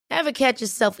Ever catch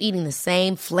yourself eating the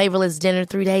same flavorless dinner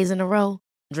 3 days in a row?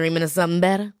 Dreaming of something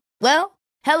better? Well,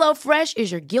 HelloFresh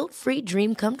is your guilt-free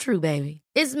dream come true, baby.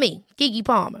 It's me, Keke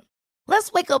Palmer.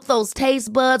 Let's wake up those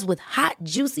taste buds with hot,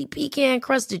 juicy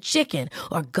pecan-crusted chicken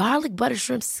or garlic butter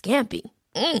shrimp scampi.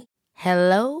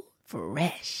 Hello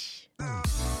Fresh.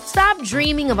 Stop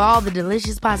dreaming of all the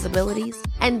delicious possibilities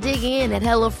and dig in at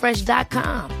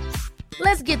HelloFresh.com.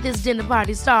 Let's get this dinner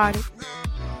party started.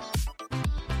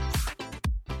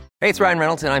 Hey, it's Ryan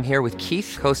Reynolds, and I'm here with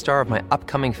Keith, co-star of my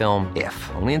upcoming film,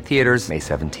 If, only in theaters May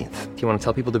 17th. Do you want to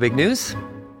tell people the big news?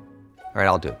 All right,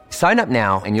 I'll do it. Sign up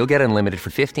now and you'll get unlimited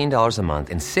for $15 a month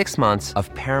and 6 months of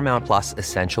Paramount Plus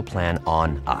Essential Plan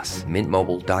on us.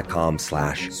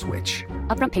 MintMobile.com/switch.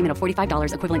 Upfront payment of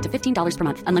 $45 equivalent to $15 per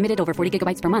month. Unlimited over 40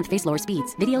 gigabytes per month. Face lower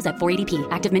speeds. Videos at 480p.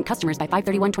 Active Mint customers by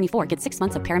 531.24 get 6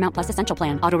 months of Paramount Plus Essential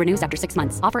Plan. Auto renews after 6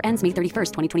 months. Offer ends May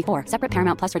 31st, 2024. Separate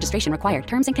Paramount Plus registration required.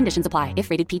 Terms and conditions apply if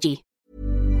rated PG.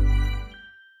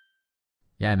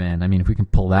 Yeah, man. I mean, if we can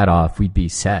pull that off, we'd be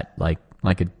set like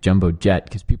a jumbo jet,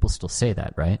 because people still say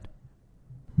that, right?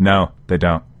 No, they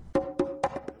don't.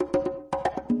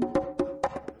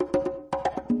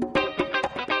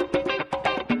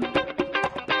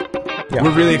 Yeah.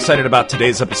 We're really excited about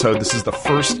today's episode. This is the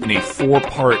first in a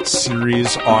 4-part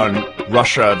series on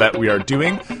Russia that we are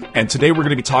doing. And today we're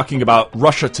going to be talking about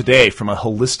Russia today from a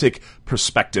holistic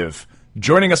perspective.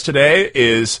 Joining us today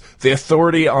is the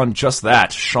authority on just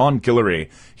that, Sean Guillory.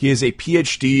 He is a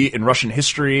PhD in Russian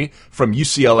history from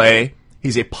UCLA.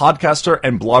 He's a podcaster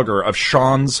and blogger of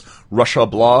Sean's Russia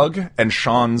Blog and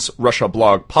Sean's Russia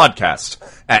Blog podcast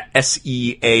at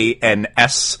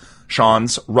SEANS,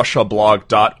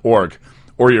 Sean'sRussiablog.org,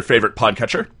 or your favorite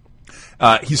podcatcher.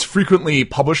 He's frequently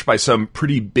published by some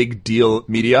pretty big deal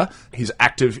media. He's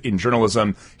active in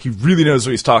journalism. He really knows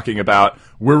what he's talking about.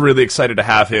 We're really excited to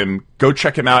have him. Go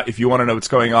check him out if you want to know what's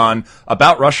going on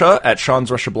about Russia at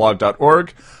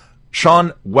Sean'sRussiablog.org.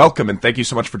 Sean, welcome, and thank you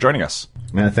so much for joining us.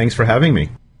 Thanks for having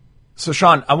me. So,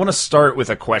 Sean, I want to start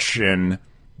with a question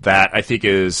that I think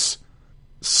is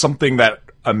something that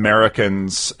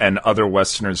Americans and other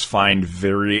Westerners find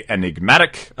very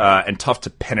enigmatic and tough to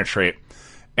penetrate.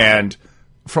 And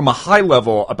from a high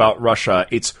level about Russia,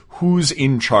 it's who's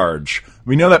in charge.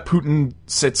 We know that Putin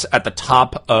sits at the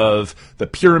top of the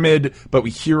pyramid, but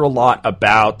we hear a lot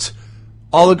about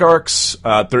oligarchs.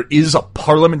 There is a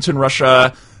parliament in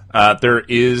Russia. There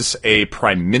is a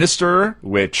prime minister,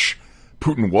 which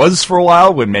Putin was for a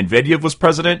while when Medvedev was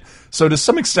president. So to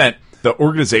some extent, the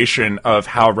organization of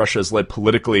how Russia is led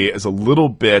politically is a little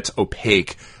bit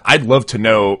opaque. I'd love to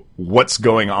know what's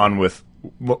going on with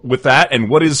that, and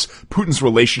what is Putin's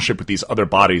relationship with these other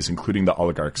bodies, including the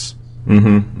oligarchs?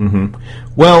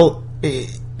 Well,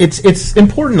 it's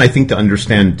important, I think, to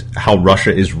understand how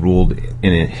Russia is ruled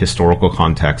in a historical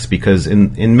context, because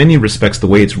in many respects, the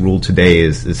way it's ruled today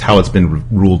is how it's been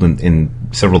ruled in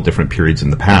several different periods in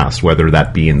the past, whether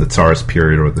that be in the Tsarist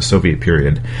period or the Soviet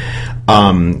period.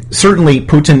 Certainly,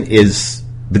 Putin is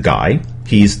the guy.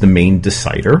 He's the main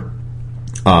decider.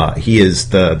 He is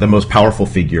the most powerful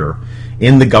figure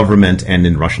in the government and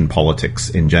in Russian politics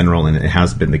in general, and it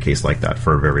has been the case like that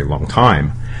for a very long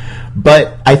time.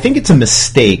 But I think it's a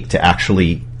mistake to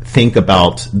actually think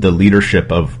about the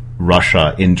leadership of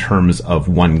Russia in terms of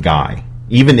one guy,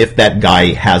 even if that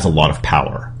guy has a lot of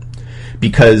power.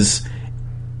 Because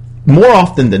more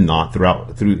often than not,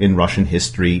 in Russian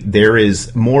history, there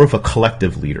is more of a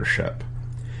collective leadership.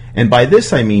 And by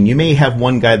this I mean you may have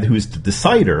one guy who's the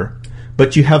decider,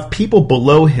 but you have people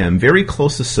below him, very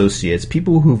close associates,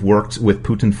 people who've worked with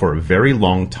Putin for a very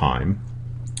long time.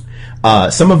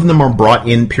 Some of them are brought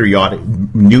in periodic,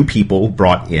 new people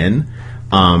brought in,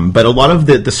 but a lot of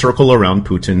the circle around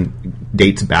Putin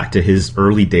dates back to his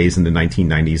early days in the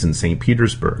 1990s in St.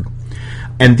 Petersburg.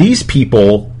 And these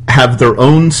people have their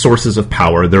own sources of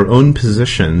power, their own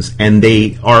positions, and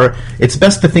it's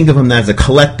best to think of them as a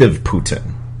collective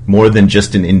Putin, more than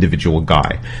just an individual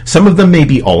guy. Some of them may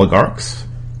be oligarchs.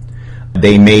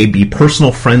 They may be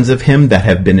personal friends of him that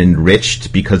have been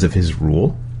enriched because of his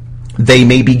rule. They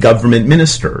may be government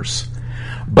ministers.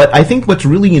 But I think what's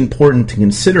really important to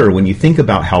consider when you think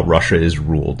about how Russia is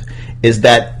ruled is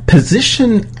that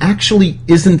position actually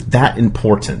isn't that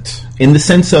important, in the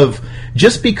sense of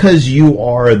just because you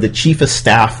are the chief of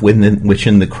staff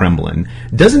within the Kremlin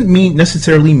doesn't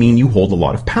necessarily mean you hold a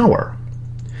lot of power.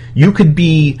 You could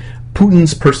be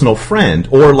Putin's personal friend,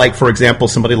 or like, for example,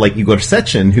 somebody like Igor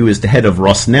Sechin, who is the head of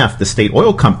Rosneft, the state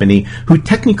oil company, who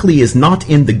technically is not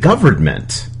in the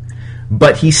government,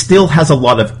 but he still has a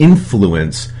lot of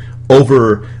influence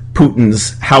over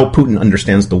how Putin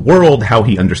understands the world, how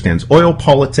he understands oil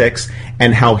politics,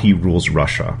 and how he rules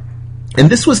Russia. And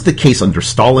this was the case under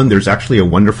Stalin. There's actually a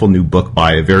wonderful new book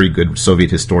by a very good Soviet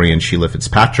historian, Sheila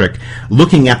Fitzpatrick,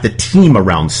 looking at the team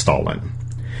around Stalin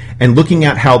and looking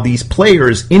at how these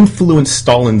players influenced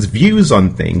Stalin's views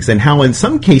on things and how in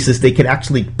some cases they could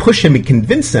actually push him and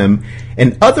convince him,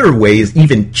 in other ways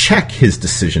even check his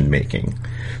decision making.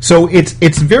 So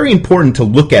it's very important to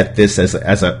look at this as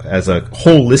a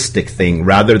holistic thing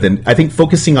rather than, I think,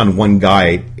 focusing on one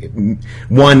guy.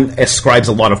 One ascribes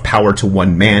a lot of power to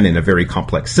one man in a very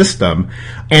complex system,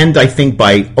 and I think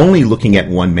by only looking at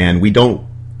one man, we don't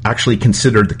actually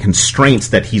consider the constraints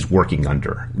that he's working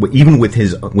under, even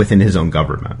within his own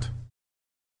government.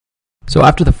 So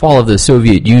after the fall of the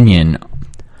Soviet Union,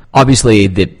 obviously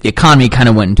the economy kind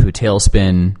of went into a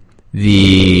tailspin.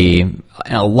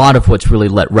 A lot of what's really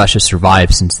let Russia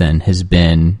survive since then has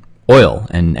been oil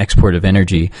and export of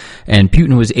energy. And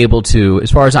Putin was able to,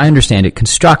 as far as I understand it,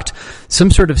 construct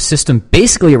some sort of system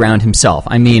basically around himself.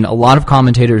 I mean, a lot of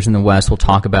commentators in the West will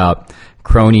talk about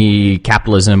crony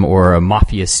capitalism or a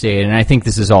mafia state, and I think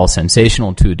this is all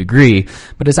sensational to a degree,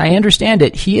 but as I understand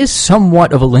it, he is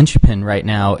somewhat of a linchpin right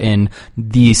now in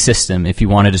the system, if you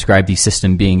want to describe the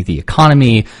system being the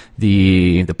economy,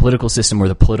 the political system, or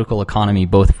the political economy,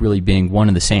 both really being one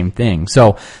and the same thing.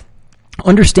 So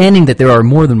understanding that there are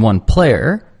more than one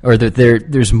player, or that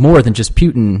there's more than just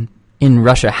Putin in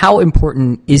Russia, how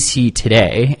important is he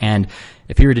today? And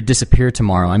if he were to disappear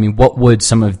tomorrow, I mean, what would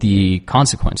some of the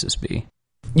consequences be?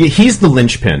 Yeah, he's the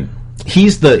linchpin.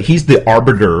 He's the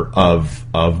arbiter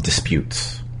of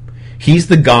disputes. He's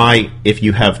the guy, if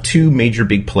you have two major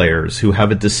big players who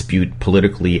have a dispute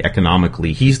politically,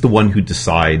 economically, he's the one who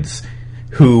decides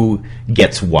who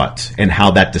gets what and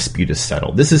how that dispute is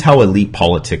settled. This is how elite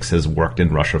politics has worked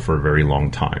in Russia for a very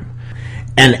long time.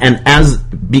 And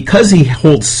because he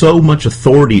holds so much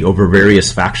authority over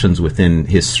various factions within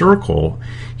his circle,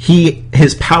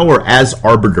 his power as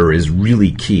arbiter is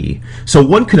really key. So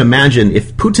one could imagine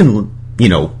if Putin,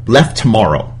 left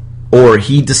tomorrow, or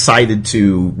he decided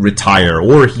to retire,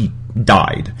 or he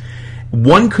died,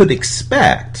 one could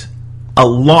expect a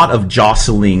lot of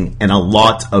jostling and a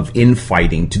lot of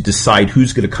infighting to decide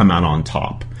who's going to come out on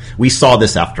top. We saw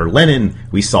this after Lenin,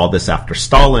 we saw this after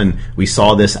Stalin, we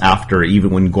saw this after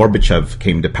even when Gorbachev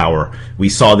came to power, we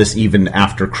saw this even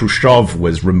after Khrushchev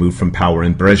was removed from power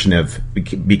and Brezhnev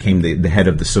became the head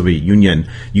of the Soviet Union.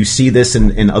 You see this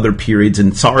in other periods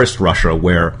in Tsarist Russia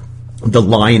where the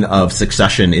line of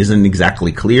succession isn't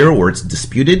exactly clear or it's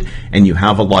disputed, and you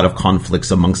have a lot of conflicts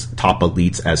amongst top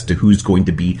elites as to who's going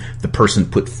to be the person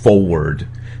put forward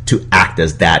to act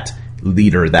as that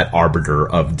leader, that arbiter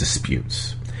of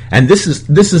disputes. And this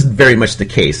is very much the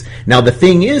case. Now, the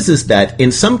thing is that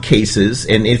in some cases,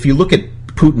 and if you look at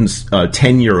Putin's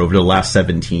tenure over the last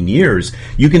 17 years,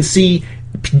 you can see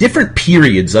different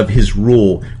periods of his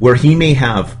rule where he may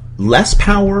have less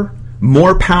power,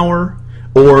 more power,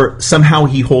 or somehow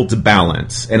he holds a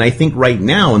balance. And I think right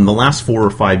now, in the last 4 or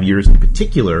 5 years in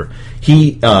particular,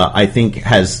 he, I think,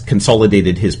 has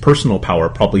consolidated his personal power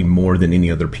probably more than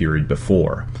any other period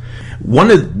before.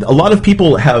 A lot of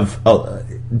people have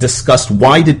discussed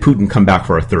why did Putin come back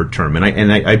for a third term,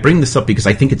 and I bring this up because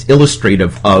I think it's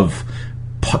illustrative of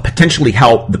potentially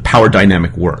how the power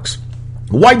dynamic works.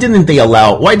 Why didn't he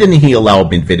allow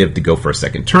Medvedev to go for a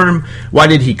second term? Why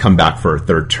did he come back for a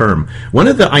third term? One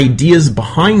of the ideas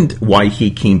behind why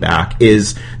he came back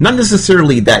is not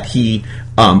necessarily that he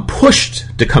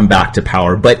pushed to come back to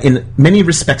power, but in many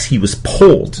respects he was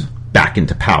pulled back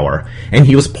into power. And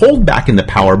he was pulled back into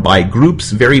power by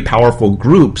groups, very powerful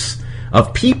groups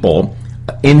of people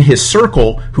in his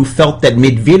circle who felt that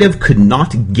Medvedev could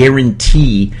not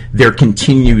guarantee their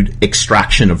continued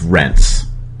extraction of rents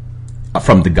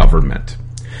from the government.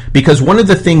 Because one of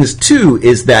the things, too,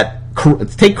 is that,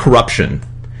 take corruption.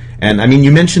 And, I mean,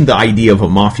 you mentioned the idea of a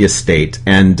mafia state,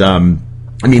 and,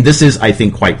 this is, I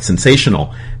think, quite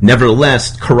sensational.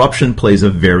 Nevertheless, corruption plays a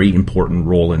very important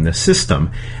role in the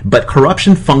system. But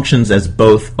corruption functions as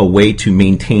both a way to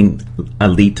maintain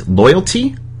elite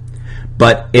loyalty,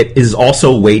 but it is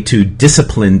also a way to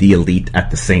discipline the elite at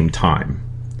the same time.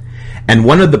 And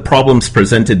one of the problems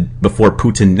presented before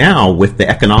Putin now with the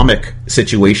economic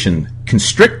situation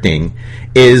constricting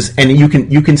is, and you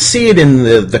can see it in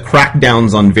the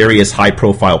crackdowns on various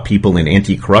high-profile people in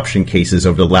anti-corruption cases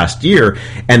over the last year,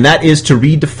 and that is to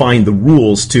redefine the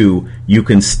rules to you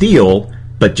can steal,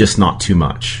 but just not too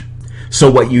much. So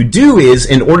what you do is,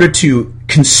 in order to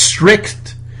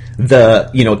constrict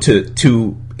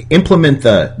to implement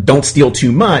the don't steal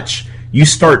too much, you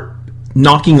start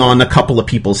knocking on a couple of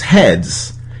people's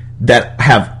heads that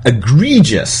have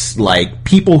egregious, like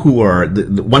people who are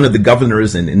one of the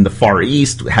governors in the Far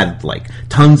East had like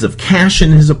tons of cash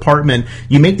in his apartment.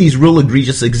 You make these real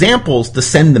egregious examples to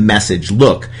send the message,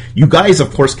 look, you guys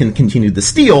of course can continue to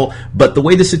steal, but the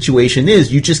way the situation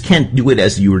is, you just can't do it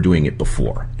as you were doing it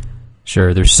before.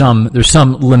 Sure, there's some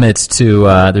limits to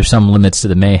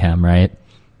the mayhem, right?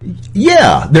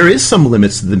 Yeah, there is some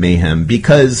limits to the mayhem,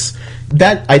 because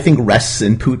that, I think, rests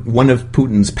in one of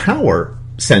Putin's power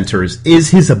centers is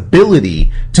his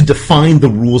ability to define the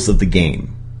rules of the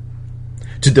game.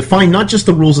 To define not just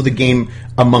the rules of the game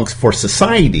for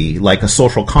society, like a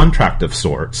social contract of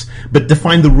sorts, but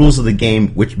define the rules of the game,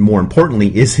 which more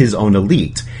importantly is his own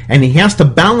elite. And he has to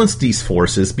balance these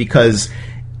forces, because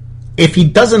if he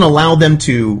doesn't allow them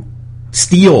to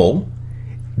steal,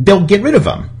 they'll get rid of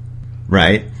him,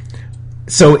 right?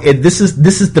 So this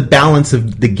is the balance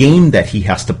of the game that he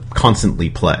has to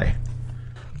constantly play.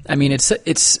 I mean,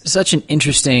 it's such an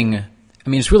interesting. I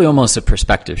mean, it's really almost a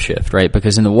perspective shift, right?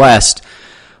 Because in the West,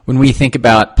 when we think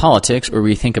about politics or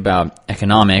we think about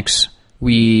economics, or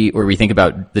we think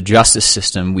about the justice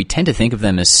system, we tend to think of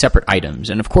them as separate items.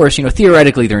 And of course,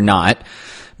 theoretically they're not.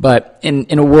 But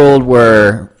in a world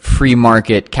where free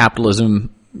market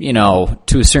capitalism,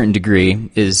 to a certain degree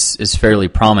is fairly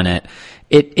prominent,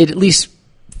 it at least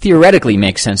theoretically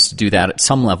makes sense to do that at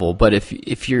some level. But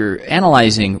if you're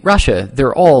analyzing Russia,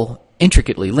 they're all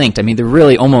intricately linked. I mean, they're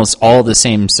really almost all the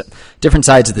same, different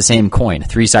sides of the same coin, a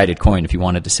three-sided coin, if you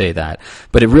wanted to say that.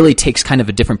 But it really takes kind of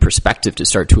a different perspective to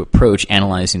start to approach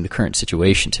analyzing the current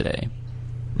situation today.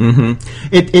 Mm-hmm.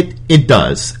 It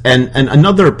does. And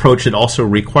another approach, it also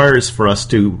requires for us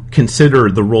to consider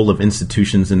the role of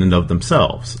institutions in and of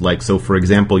themselves. Like, so for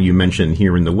example, you mentioned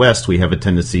here in the West, we have a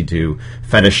tendency to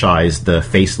fetishize the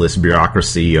faceless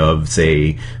bureaucracy of,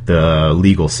 say, the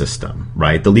legal system,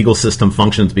 right? The legal system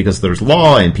functions because there's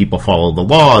law and people follow the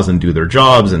laws and do their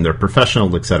jobs and they're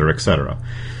professional, et cetera, et cetera.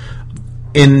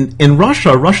 In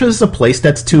Russia is a place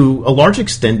that's to a large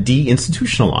extent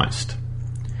de-institutionalized,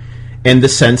 in the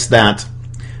sense that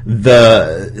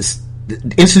the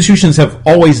institutions have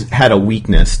always had a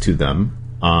weakness to them,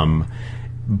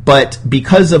 but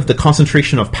because of the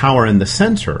concentration of power in the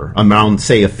center, around,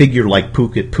 say, a figure like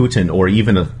Putin, or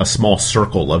even a small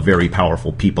circle of very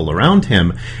powerful people around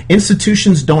him,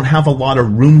 institutions don't have a lot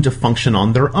of room to function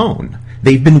on their own.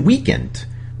 They've been weakened.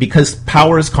 Because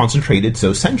power is concentrated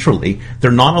so centrally,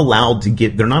 they're not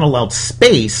allowed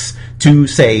space to,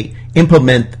 say,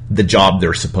 implement the job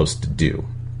they're supposed to do.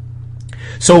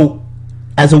 So,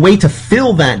 as a way to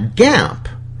fill that gap,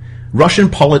 Russian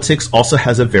politics also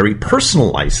has a very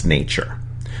personalized nature.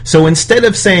 So instead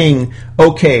of saying,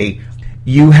 okay,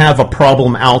 you have a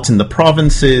problem out in the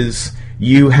provinces,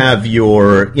 you have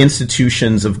your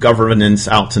institutions of governance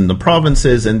out in the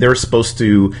provinces, and they're supposed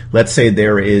to, let's say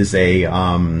there is a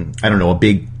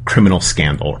big criminal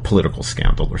scandal or political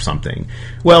scandal or something.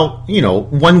 Well,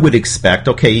 one would expect,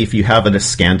 okay, if you have a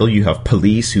scandal, you have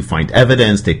police who find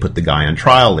evidence, they put the guy on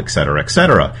trial, et cetera, et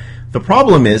cetera. The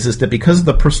problem is that because of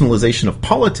the personalization of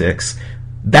politics,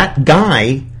 that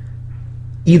guy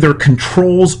either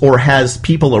controls or has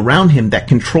people around him that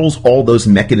controls all those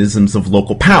mechanisms of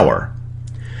local power.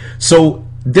 So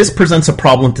this presents a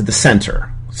problem to the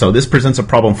center. So this presents a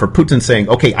problem for Putin saying,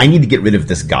 okay, I need to get rid of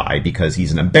this guy because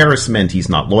he's an embarrassment, he's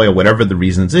not loyal, whatever the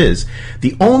reasons is.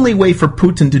 The only way for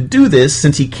Putin to do this,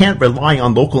 since he can't rely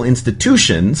on local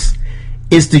institutions,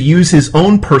 is to use his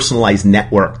own personalized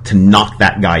network to knock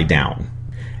that guy down.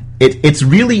 It's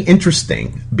really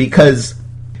interesting because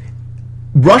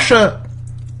Russia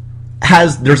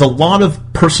there's a lot of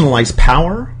personalized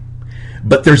power,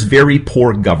 but there's very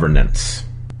poor governance.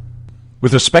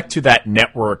 With respect to that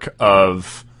network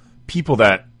of people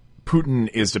that Putin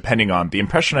is depending on, the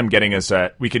impression I'm getting is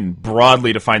that we can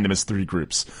broadly define them as three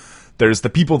groups. There's the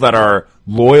people that are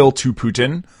loyal to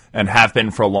Putin and have been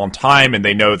for a long time, and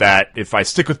they know that if I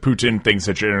stick with Putin, things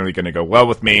are generally going to go well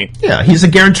with me. Yeah, he's a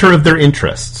guarantor of their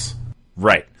interests.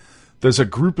 Right. There's a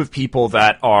group of people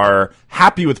that are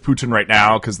happy with Putin right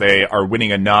now because they are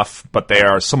winning enough, but they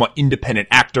are somewhat independent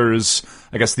actors.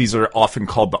 I guess these are often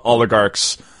called the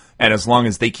oligarchs. And as long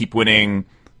as they keep winning,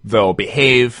 they'll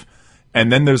behave.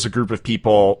 And then there's a group of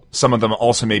people, some of them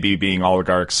also maybe being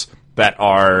oligarchs, that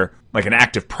are like an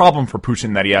active problem for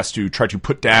Putin that he has to try to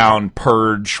put down,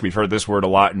 purge. We've heard this word a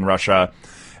lot in Russia.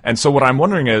 And so what I'm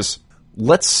wondering is,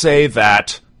 let's say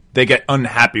that they get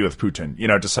unhappy with Putin.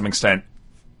 To some extent,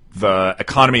 the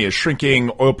economy is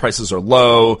shrinking, oil prices are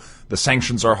low, the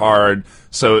sanctions are hard.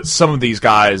 So some of these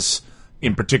guys,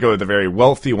 in particular the very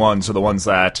wealthy ones, are the ones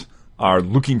that are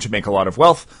looking to make a lot of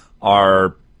wealth,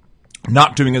 are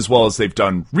not doing as well as they've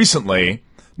done recently.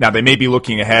 Now, they may be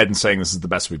looking ahead and saying this is the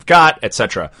best we've got,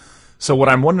 etc. So what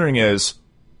I'm wondering is,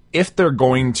 if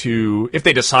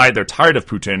they decide they're tired of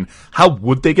Putin, how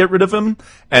would they get rid of him?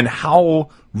 And how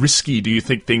risky do you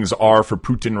think things are for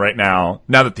Putin right now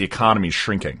that the economy is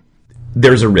shrinking?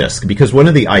 There's a risk, because one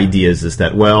of the ideas is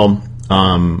that,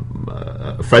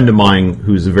 a friend of mine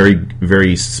who's a very,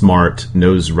 very smart,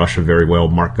 knows Russia very well,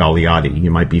 Mark Galeotti,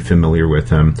 you might be familiar with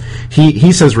him.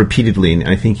 He says repeatedly, and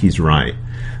I think he's right,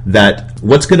 that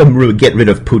what's going to get rid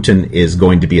of Putin is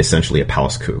going to be essentially a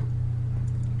palace coup.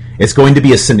 It's going to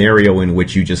be a scenario in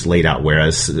which you just laid out,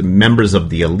 whereas members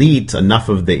of the elite, enough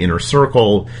of the inner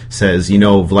circle, says,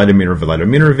 Vladimir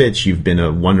Vladimirovich, you've been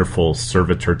a wonderful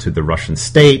servitor to the Russian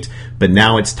state, but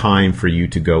now it's time for you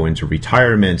to go into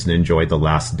retirement and enjoy the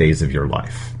last days of your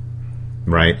life.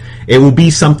 Right? It will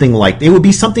be something like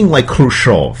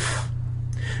Khrushchev.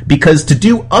 Because to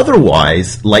do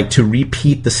otherwise, like to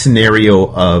repeat the scenario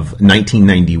of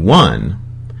 1991,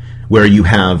 where you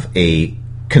have a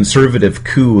conservative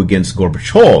coup against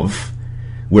Gorbachev,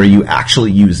 where you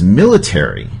actually use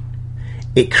military,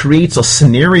 it creates a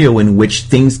scenario in which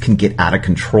things can get out of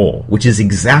control, which is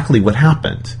exactly what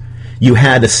happened. You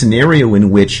had a scenario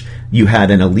in which you had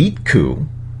an elite coup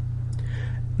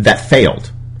that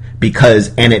failed,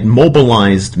 and it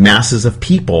mobilized masses of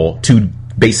people to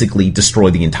basically destroy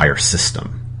the entire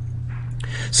system.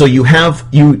 So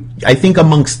I think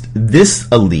amongst this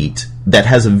elite that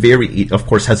has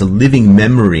has a living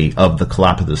memory of the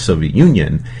collapse of the Soviet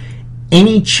Union,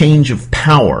 any change of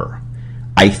power,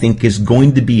 I think, is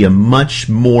going to be a much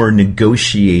more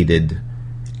negotiated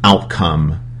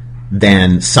outcome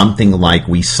than something like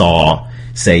we saw,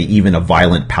 say, even a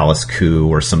violent palace coup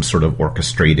or some sort of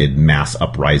orchestrated mass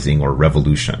uprising or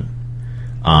revolution.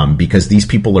 Because these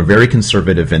people are very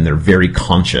conservative and they're very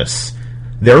conscious.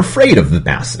 They're afraid of the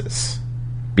masses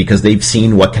because they've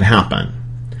seen what can happen.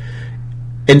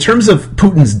 In terms of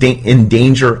Putin's in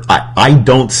danger, I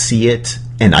don't see it,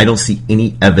 and I don't see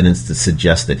any evidence to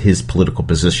suggest that his political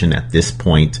position at this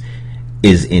point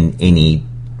is in any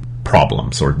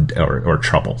problems or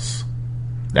troubles.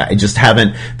 I just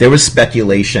haven't. There was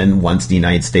speculation once the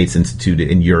United States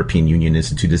and European Union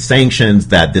instituted sanctions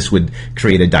that this would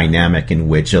create a dynamic in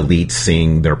which elites,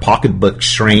 seeing their pocketbook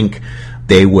shrink,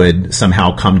 they would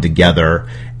somehow come together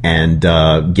and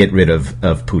get rid of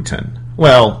Putin.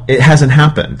 Well, it hasn't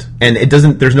happened, and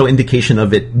there's no indication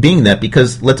of it being that,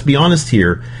 because let's be honest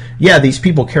here. Yeah, these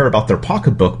people care about their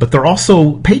pocketbook, but they're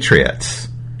also patriots.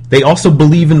 They also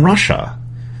believe in Russia.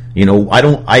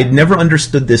 I never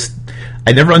understood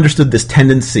this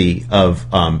tendency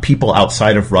of people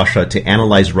outside of Russia to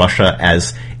analyze Russia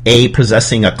as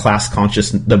possessing a class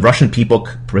consciousness, the Russian people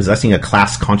possessing a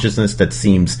class consciousness that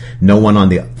seems no one on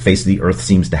the face of the earth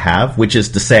seems to have, which is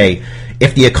to say,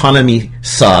 if the economy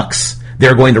sucks,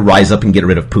 they're going to rise up and get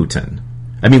rid of Putin.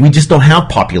 I mean, we just don't have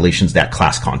populations that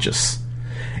class conscious.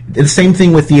 The same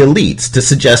thing with the elites, to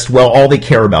suggest, well, all they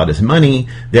care about is money,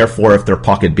 therefore if their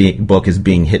pocketbook is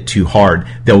being hit too hard,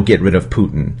 they'll get rid of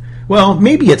Putin. Well,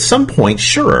 maybe at some point,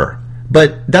 sure,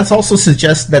 but that also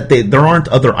suggests that there aren't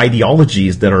other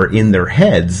ideologies that are in their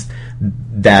heads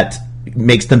that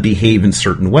makes them behave in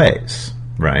certain ways,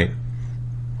 right?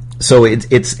 So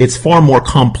it's far more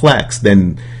complex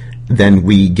than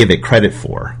we give it credit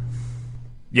for.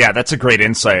 Yeah, that's a great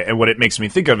insight. And what it makes me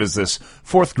think of is this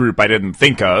fourth group I didn't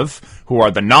think of, who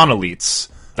are the non-elites,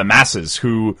 the masses,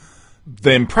 who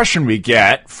the impression we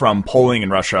get from polling in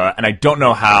Russia, and I don't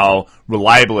know how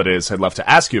reliable it is, I'd love to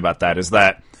ask you about that, is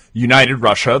that United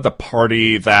Russia, the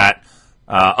party that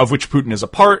of which Putin is a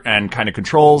part and kind of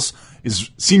controls,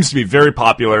 seems to be very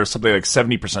popular, something like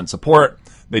 70% support.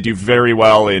 They do very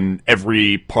well in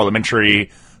every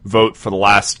parliamentary vote for the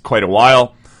last quite a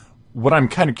while. What I'm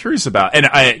kind of curious about, and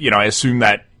I assume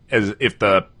that if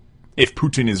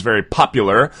Putin is very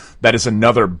popular, that is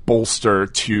another bolster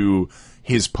to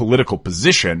his political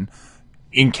position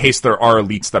in case there are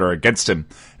elites that are against him.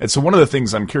 And so one of the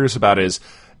things I'm curious about is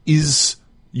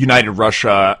United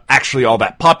Russia actually all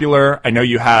that popular? I know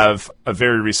you have a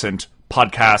very recent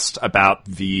podcast about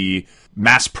the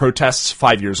mass protests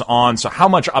 5 years on. So how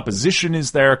much opposition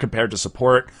is there compared to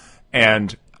support?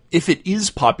 And if it is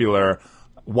popular,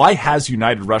 why has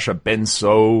United Russia been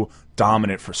so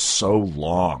dominant for so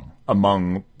long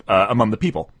among the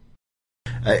people?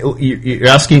 You're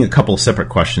asking a couple of separate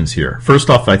questions here. First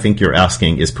off, I think you're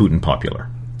asking, is Putin popular?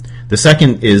 The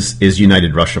second is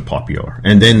United Russia popular?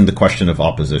 And then the question of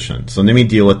opposition. So let me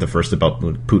deal with the first about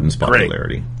Putin's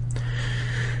popularity. Great.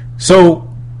 So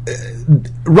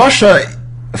Russia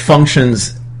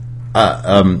functions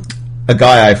a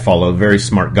guy I follow, a very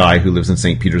smart guy who lives in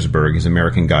St. Petersburg. He's an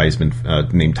American guy. He's been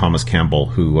named Thomas Campbell,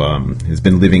 who has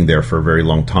been living there for a very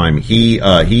long time. He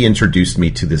introduced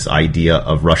me to this idea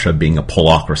of Russia being a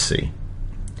pollocracy.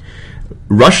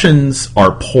 Russians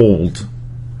are polled,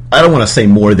 I don't want to say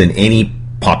more than any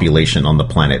population on the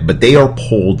planet, but they are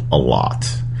polled a lot.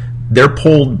 They're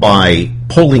polled by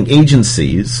polling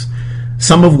agencies,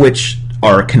 some of which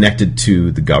are connected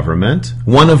to the government,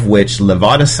 one of which,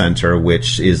 Levada Center,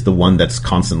 which is the one that's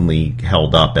constantly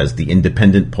held up as the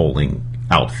independent polling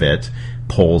outfit,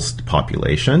 polls the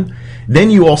population.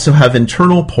 Then you also have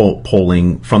internal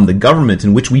polling from the government,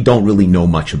 in which we don't really know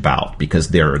much about because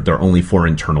they're only for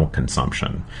internal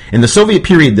consumption. In the Soviet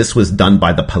period, this was done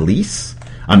by the police.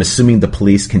 I'm assuming the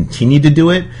police continue to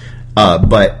do it,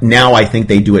 but now I think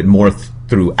they do it more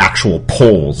through actual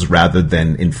polls rather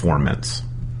than informants,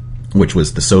 which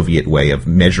was the Soviet way of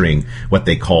measuring what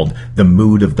they called the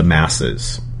mood of the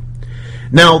masses.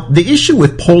 Now, the issue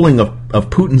with polling of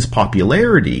Putin's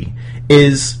popularity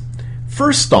is,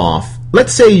 first off,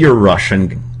 let's say you're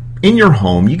Russian, in your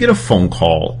home, you get a phone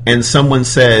call, and someone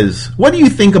says, "What do you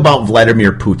think about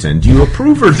Vladimir Putin? Do you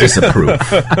approve or disapprove?"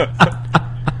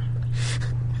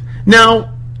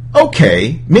 Now,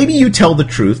 okay, maybe you tell the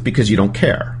truth because you don't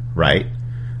care, right?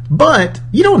 But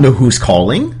you don't know who's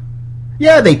calling.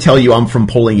 Yeah, they tell you I'm from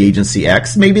polling agency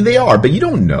X. Maybe they are, but you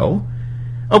don't know.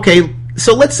 Okay,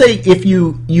 so let's say if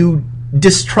you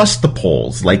distrust the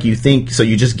polls, like you think, so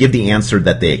you just give the answer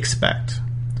that they expect.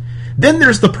 Then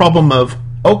there's the problem of,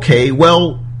 okay,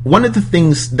 well, one of the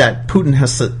things that Putin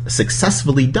has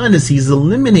successfully done is he's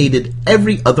eliminated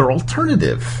every other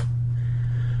alternative.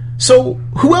 So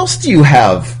who else do you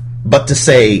have but to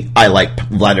say, I like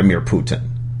Vladimir Putin?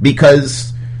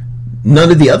 Because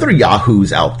none of the other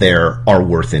yahoos out there are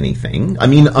worth anything. I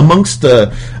mean, amongst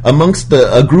a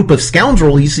group of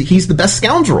scoundrels, he's the best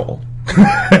scoundrel.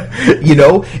 You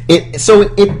know,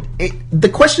 the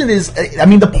question is, I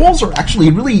mean, the polls are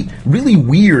actually really, really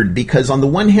weird because on the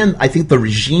one hand, I think the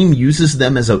regime uses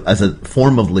them as a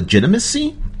form of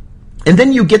legitimacy. And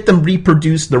then you get them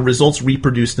reproduced, the results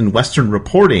reproduced in Western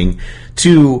reporting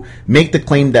to make the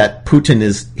claim that Putin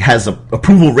has an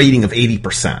approval rating of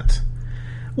 80%.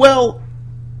 Well,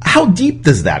 how deep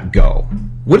does that go?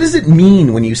 What does it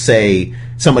mean when you say,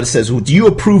 somebody says, well, do you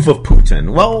approve of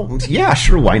Putin? Well, yeah,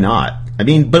 sure, why not? I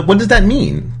mean, but what does that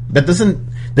mean? That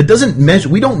doesn't measure,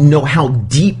 we don't know how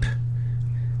deep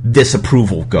this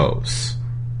approval goes.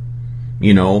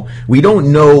 You know, we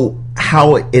don't know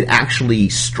how it actually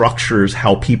structures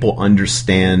how people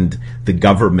understand the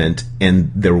government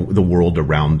and the world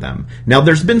around them. Now,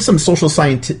 there's been some social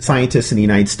scientists in the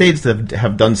United States that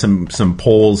have done some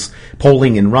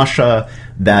polling in Russia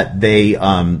that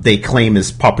they claim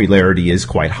his popularity is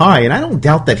quite high, and I don't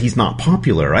doubt that he's not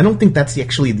popular. I don't think that's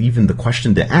actually even the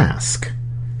question to ask.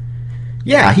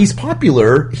 Yeah, he's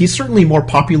popular. He's certainly more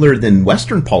popular than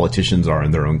Western politicians are in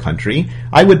their own country.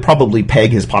 I would probably peg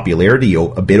his popularity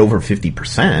a bit over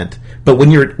 50%. But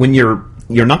when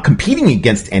you're not competing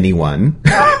against anyone,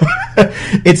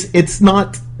 it's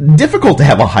not difficult to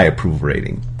have a high approval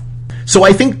rating. So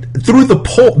I think through the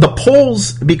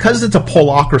polls, because it's a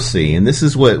pollocracy, and this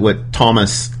is what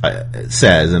Thomas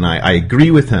says, and I agree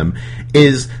with him,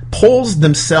 is polls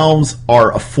themselves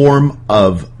are a form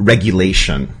of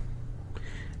regulation.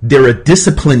 They're a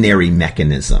disciplinary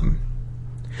mechanism.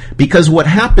 Because what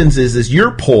happens is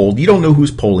you're polled, you don't know who's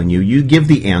polling you, you give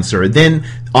the answer, then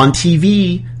on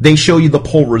TV, they show you the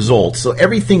poll results, so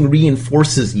everything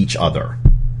reinforces each other.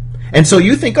 And so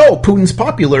you think, oh, Putin's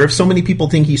popular, if so many people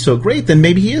think he's so great, then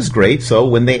maybe he is great, so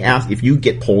when they ask, if you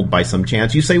get polled by some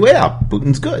chance, you say, well, yeah,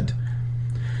 Putin's good.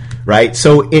 Right?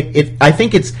 So I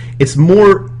think it's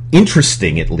more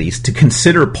interesting, at least, to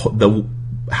consider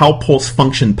how polls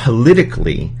function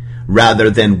politically rather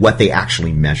than what they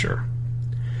actually measure.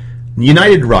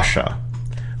 United Russia.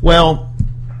 Well,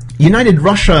 United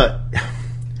Russia,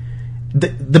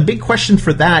 the big question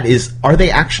for that is, are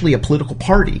they actually a political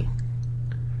party?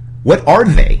 What are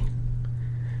they?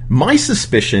 My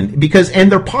suspicion,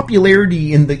 and their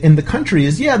popularity in the country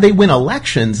is, yeah, they win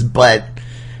elections, but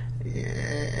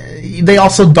they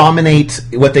also dominate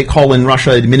what they call in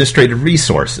Russia administrative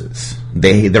resources.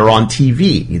 They're on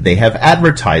TV. They have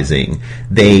advertising.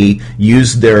 They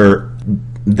use their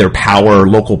power.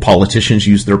 Local politicians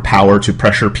use their power to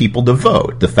pressure people to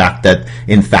vote. The fact that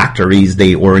in factories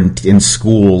or in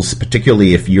schools,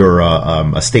 particularly if you're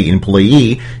a state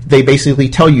employee, they basically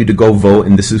tell you to go vote,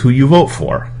 and this is who you vote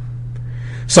for.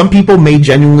 Some people may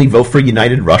genuinely vote for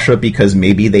United Russia because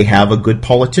maybe they have a good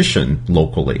politician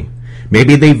locally.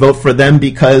 Maybe they vote for them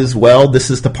because, well, this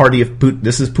is the party of Putin,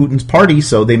 this is Putin's party,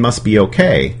 so they must be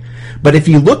okay. But if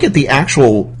you look at the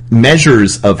actual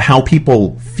measures of how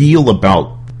people feel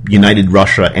about United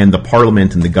Russia and the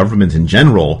parliament and the government in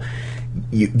general,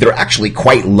 they're actually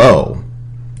quite low,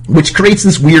 which creates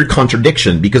this weird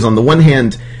contradiction, because on the one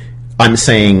hand, I'm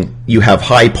saying you have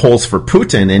high polls for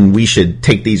Putin and we should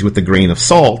take these with a grain of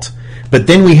salt, but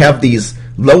then we have these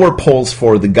lower polls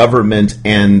for the government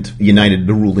and the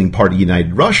ruling party,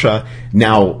 United Russia.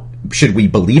 Now, should we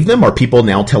believe them? Are people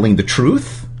now telling the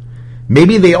truth?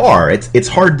 Maybe they are. It's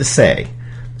hard to say.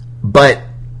 But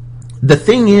the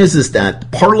thing is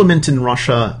that parliament in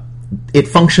Russia, it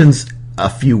functions a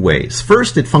few ways.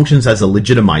 First, it functions as a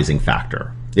legitimizing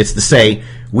factor. It's to say,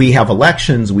 we have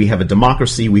elections, we have a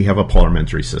democracy, we have a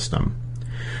parliamentary system.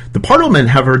 The parliament,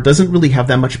 however, doesn't really have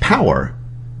that much power,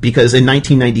 because in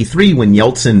 1993, when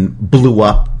Yeltsin blew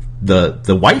up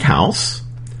the White House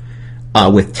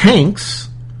with tanks,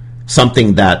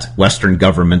 something that Western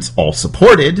governments all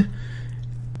supported,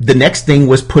 the next thing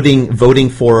was voting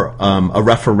for a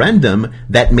referendum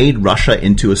that made Russia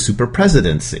into a super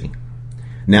presidency.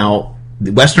 Now,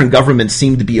 the Western governments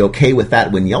seemed to be okay with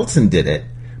that when Yeltsin did it,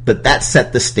 but that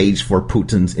set the stage for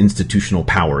Putin's institutional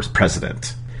power as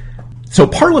president. So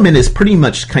parliament is pretty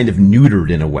much kind of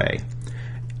neutered in a way.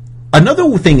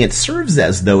 Another thing it serves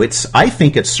as, though, I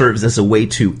think it serves as a way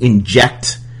to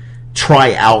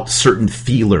try out certain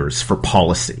feelers for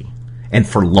policy and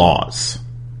for laws.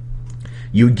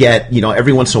 You get,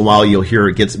 every once in a while you'll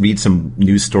read some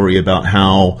news story about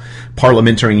how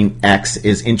parliamentarian X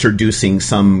is introducing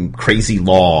some crazy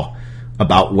law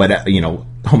about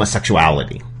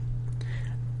homosexuality.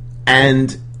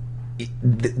 And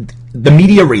the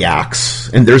media reacts,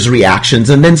 and there's reactions,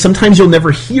 and then sometimes you'll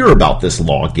never hear about this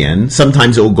law again.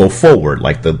 Sometimes it will go forward,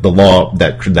 like the law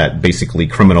that basically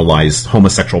criminalized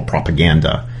homosexual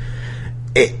propaganda.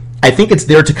 I think it's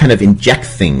there to kind of inject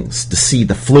things,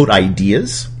 to float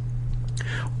ideas.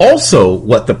 Also,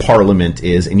 what the parliament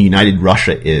is, and United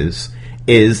Russia is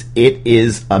it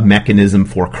is a mechanism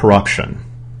for corruption.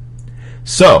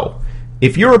 So,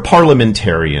 if you're a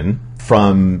parliamentarian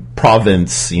from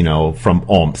province, from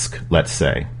Omsk, let's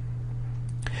say,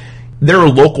 there are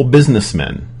local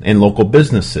businessmen and local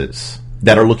businesses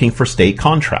that are looking for state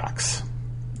contracts.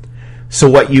 So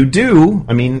what you do,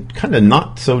 kind of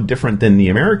not so different than the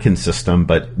American system,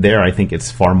 but there I think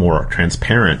it's far more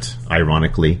transparent,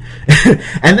 ironically.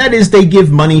 And that is they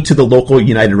give money to the local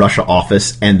United Russia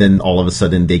office, and then all of a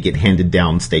sudden they get handed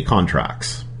down state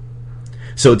contracts.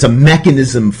 So it's a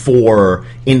mechanism for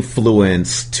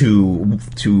influence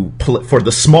for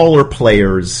the smaller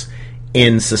players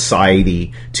in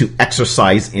society to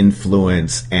exercise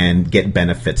influence and get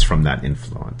benefits from that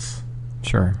influence.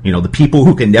 Sure. The people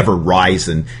who can never rise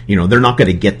and, they're not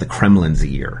going to get the Kremlin's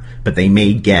ear, but they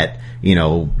may get,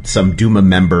 some Duma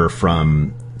member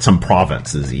from some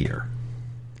province's ear.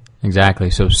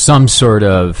 Exactly. So some sort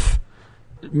of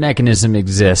mechanism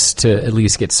exists to at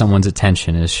least get someone's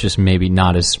attention. It's just maybe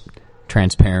not as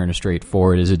transparent or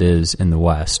straightforward as it is in the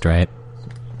West, right?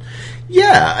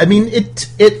 Yeah,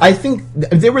 I think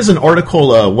there was an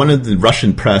article, one of the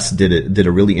Russian press did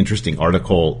a really interesting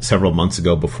article several months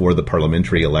ago before the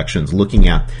parliamentary elections, looking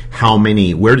at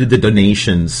where did the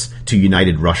donations to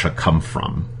United Russia come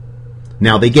from?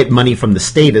 Now, they get money from the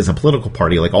state as a political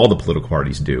party, like all the political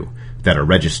parties do that are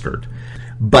registered.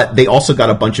 But they also got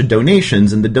a bunch of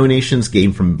donations, and the donations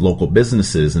came from local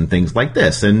businesses and things like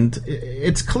this. And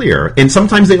it's clear. And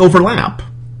sometimes they overlap.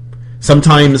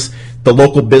 Sometimes the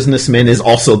local businessman is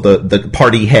also the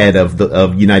party head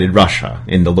of United Russia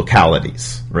in the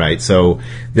localities, right? So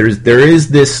there is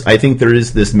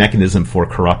this mechanism for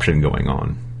corruption going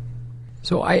on.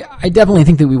 So I definitely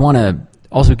think that we want to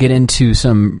also get into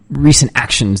some recent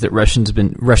actions that Russia's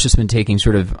been taking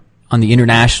sort of on the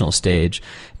international stage.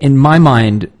 In my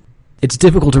mind, it's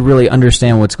difficult to really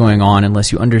understand what's going on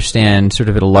unless you understand sort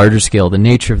of at a larger scale the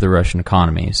nature of the Russian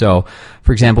economy. So,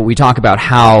 for example, we talk about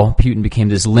how Putin became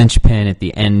this linchpin at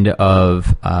the end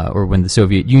of, or when the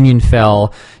Soviet Union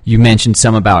fell. You mentioned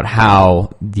some about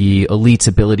how the elite's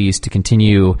abilities to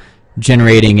continue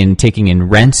generating and taking in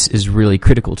rents is really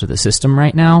critical to the system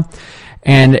right now.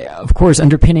 And, of course,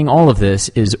 underpinning all of this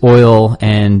is oil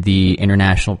and the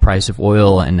international price of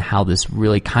oil, and how this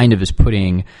really kind of is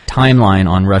putting timeline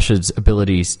on Russia's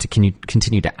abilities to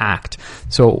continue to act.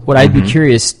 So what I'd be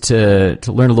curious to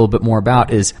learn a little bit more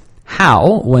about is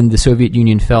how, when the Soviet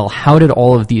Union fell, how did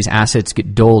all of these assets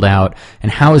get doled out,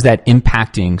 and how is that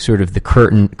impacting sort of the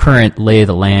current lay of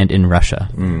the land in Russia?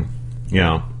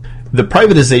 Yeah. The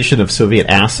privatization of Soviet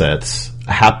assets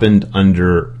happened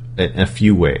under a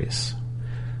few ways.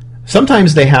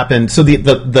 Sometimes they happened, so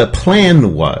the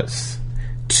plan was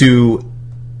to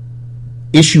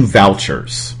issue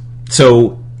vouchers.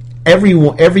 So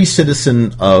every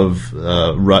citizen of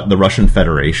the Russian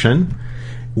Federation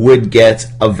would get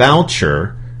a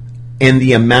voucher in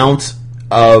the amount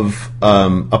of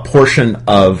a portion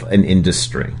of an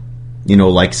industry.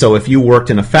 Like, so if you worked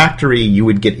in a factory, you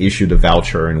would get issued a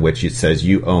voucher in which it says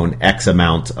you own X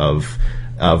amount of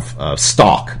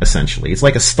stock, essentially. It's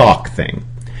like a stock thing.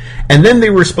 And then they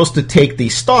were supposed to take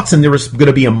these stocks, and there was going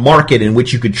to be a market in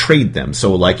which you could trade them.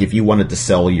 So, like, if you wanted to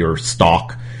sell your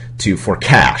stock for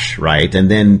cash, right?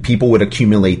 And then people would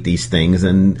accumulate these things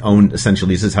and own.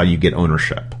 Essentially, this is how you get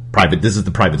ownership. This is the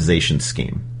privatization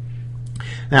scheme.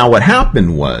 Now, what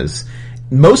happened was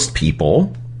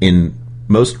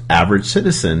most average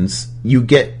citizens, you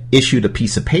get issued a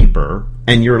piece of paper,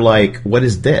 and you're like, "What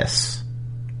is this?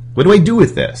 What do I do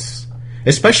with this?"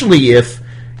 Especially if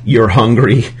you're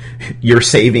hungry, your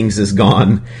savings is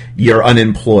gone, you're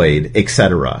unemployed,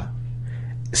 etc.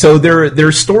 So there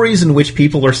are stories in which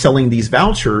people are selling these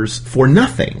vouchers for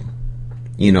nothing,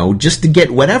 just to get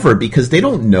whatever, because they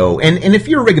don't know. And if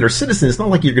you're a regular citizen, it's not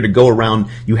like you're going to go around,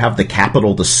 you have the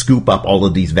capital to scoop up all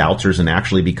of these vouchers and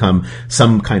actually become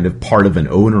some kind of part of an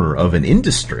owner of an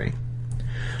industry.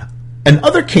 In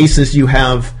other cases, you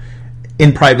have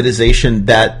in privatization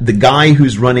that the guy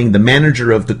who's running, the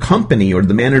manager of the company or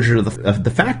the manager of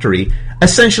the factory,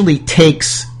 essentially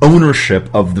takes ownership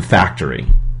of the factory.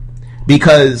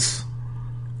 Because,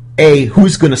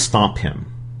 who's going to stop him?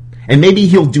 And maybe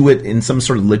he'll do it in some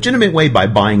sort of legitimate way by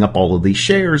buying up all of these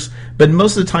shares, but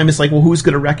most of the time it's like, well, who's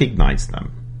going to recognize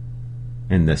them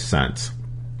in this sense?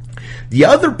 The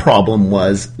other problem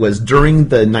was during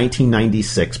the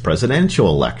 1996 presidential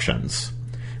elections,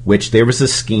 which there was a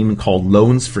scheme called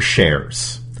loans for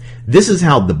shares. This is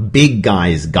how the big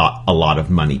guys got a lot of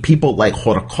money. People like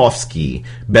Khodorkovsky,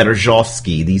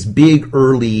 Berezovsky, these big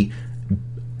early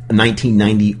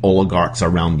 1990 oligarchs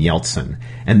around Yeltsin.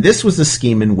 And this was a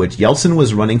scheme in which Yeltsin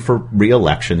was running for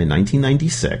re-election in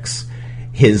 1996.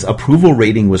 His approval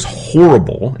rating was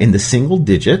horrible, in the single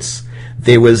digits.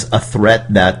 There was a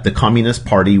threat that the Communist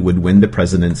Party would win the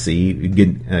presidency,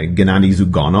 Gennady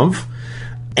Zyuganov.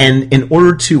 And in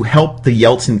order to help the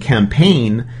Yeltsin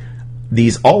campaign,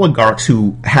 these oligarchs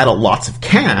who had lots of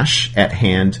cash at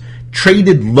hand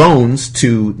traded loans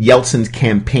to Yeltsin's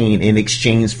campaign in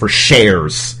exchange for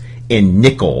shares in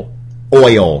nickel,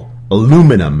 oil,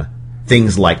 aluminum,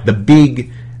 things like the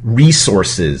big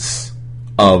resources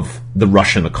of the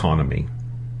Russian economy.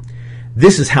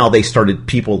 This is how they started,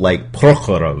 people like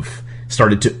Prokhorov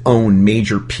started to own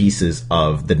major pieces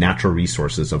of the natural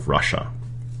resources of Russia.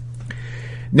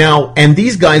 Now, and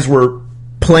these guys were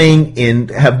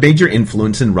have major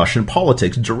influence in Russian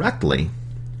politics directly.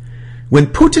 When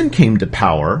Putin came to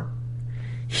power,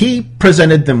 he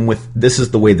presented them with, this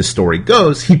is the way the story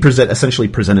goes, he essentially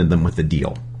presented them with a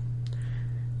deal.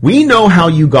 We know how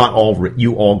you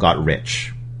all got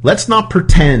rich. Let's not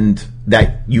pretend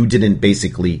that you didn't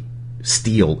basically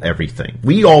steal everything.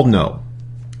 We all know.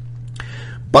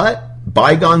 But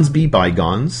bygones be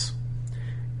bygones.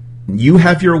 You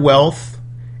have your wealth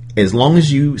as long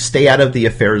as you stay out of the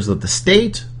affairs of the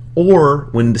state, or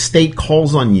when the state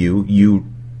calls on you,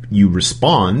 you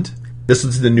respond. This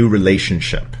is the new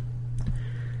relationship.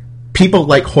 People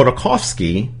like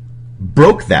Khodorkovsky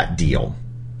broke that deal.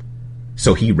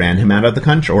 So he ran him out of the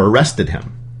country or arrested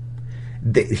him.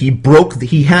 One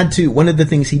of the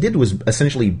things he did was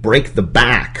essentially break the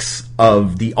backs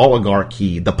of the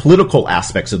oligarchy, the political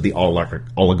aspects of the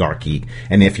oligarchy.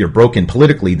 And if you're broken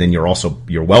politically, then your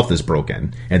wealth is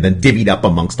broken and then divvied up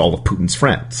amongst all of Putin's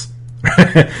friends.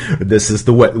 This is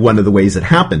one of the ways it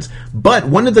happens. But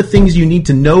one of the things you need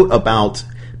to note about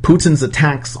Putin's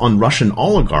attacks on Russian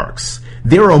oligarchs,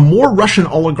 there are more Russian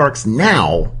oligarchs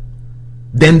now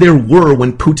than there were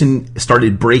when Putin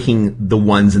started breaking the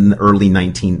ones in the early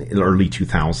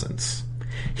 2000s.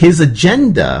 His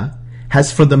agenda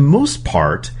has, for the most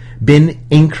part, been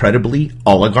incredibly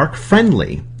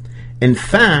oligarch-friendly. In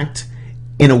fact,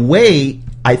 in a way,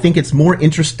 I think it's more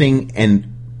interesting and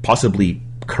possibly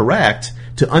correct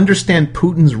to understand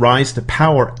Putin's rise to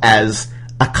power as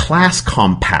a class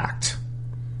compact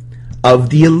of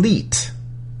the elite,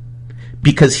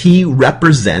 because he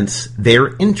represents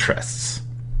their interests.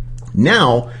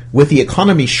 Now, with the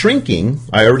economy shrinking,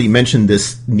 I already mentioned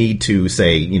this need to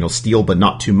steal but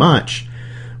not too much.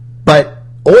 But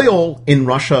oil in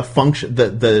Russia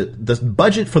the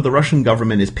budget for the Russian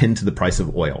government is pinned to the price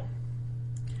of oil.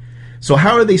 So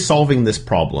how are they solving this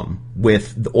problem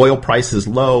with the oil prices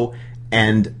low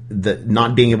and the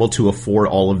not being able to afford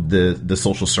all of the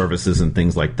social services and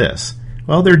things like this?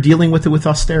 Well, they're dealing with it with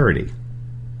austerity.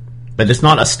 But it's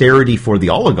not austerity for the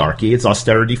oligarchy, it's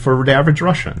austerity for the average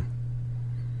Russian.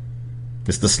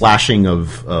 It's the slashing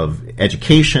of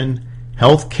education,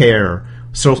 healthcare,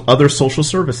 other social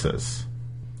services.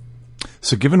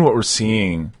 So given what we're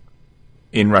seeing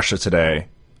in Russia today,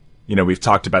 we've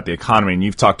talked about the economy, and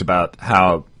you've talked about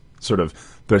how sort of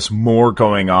there's more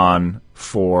going on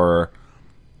for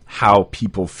how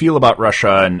people feel about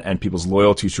Russia and people's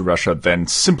loyalty to Russia than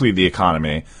simply the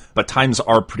economy. But times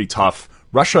are pretty tough.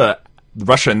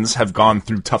 Russians have gone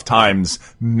through tough times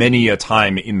many a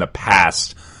time in the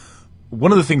past.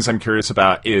 One of the things I'm curious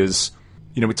about is,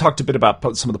 we talked a bit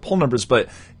about some of the poll numbers, but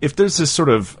if there's this sort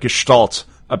of gestalt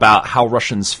about how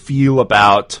Russians feel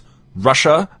about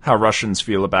Russia, how Russians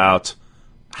feel about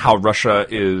how Russia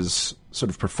is sort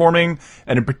of performing,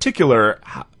 and in particular,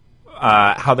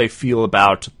 how they feel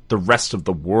about the rest of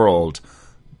the world,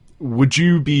 would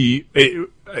you be...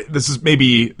 This may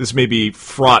be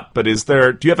fraught, but do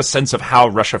you have a sense of how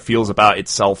Russia feels about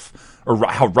itself, or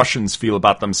how Russians feel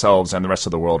about themselves and the rest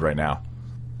of the world right now?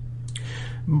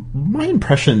 My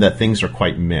impression that things are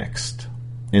quite mixed,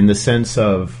 in the sense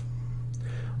of,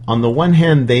 on the one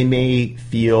hand, they may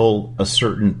feel a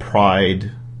certain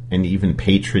pride and even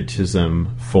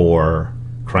patriotism for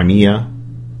Crimea,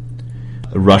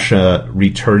 Russia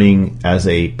returning as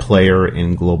a player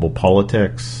in global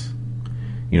politics,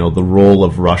 the role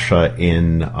of Russia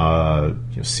in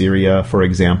Syria, for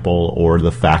example, or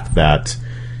the fact that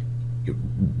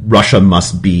Russia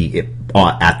must be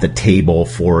at the table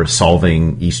for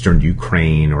solving Eastern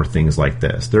Ukraine or things like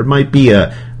this. There might be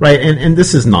and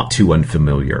this is not too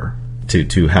unfamiliar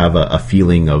to have a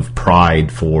feeling of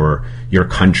pride for your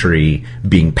country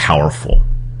being powerful.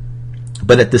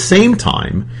 But at the same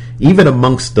time, even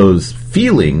amongst those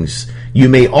feelings, you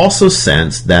may also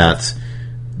sense that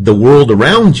the world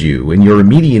around you and your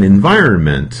immediate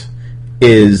environment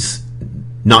is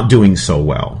not doing so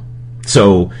well.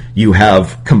 So you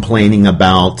have complaining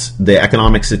about the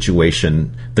economic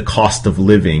situation, the cost of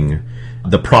living,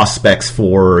 the prospects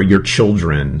for your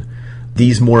children,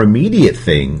 these more immediate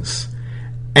things.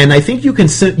 And I think you can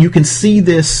see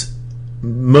this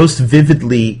most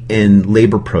vividly in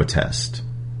labor protest.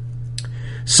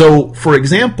 So, for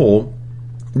example,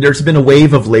 there's been a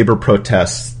wave of labor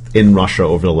protests in Russia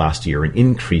over the last year, an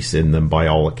increase in them by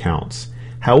all accounts.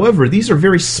 However, these are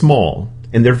very small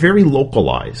and they're very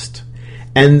localized.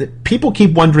 And people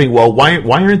keep wondering, well, why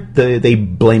aren't they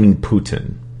blaming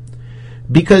Putin?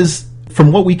 Because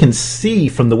from what we can see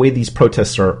from the way these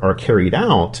protests are carried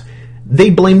out, they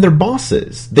blame their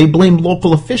bosses. They blame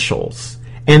local officials.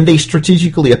 And they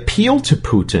strategically appeal to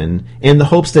Putin in the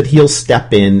hopes that he'll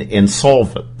step in and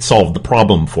solve the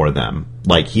problem for them.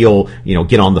 Like he'll,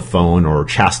 get on the phone or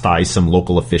chastise some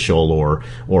local official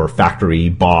or factory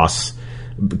boss,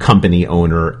 company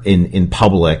owner in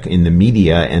public, in the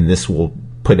media, and this will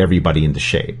put everybody into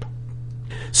shape.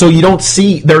 So you don't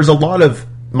see, there's a lot of,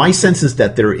 my sense is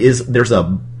that there's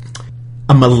a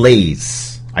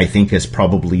malaise, I think, is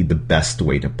probably the best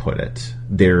way to put it.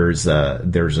 There's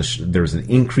an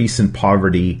increase in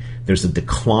poverty. There's a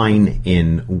decline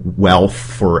in wealth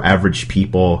for average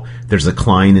people. There's a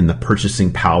decline in the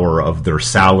purchasing power of their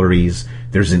salaries.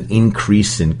 There's an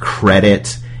increase in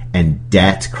credit and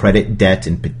debt, credit debt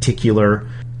in particular.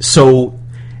 So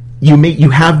you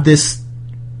have this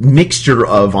mixture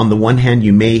of, on the one hand,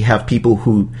 you may have people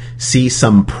who see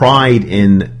some pride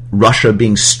in Russia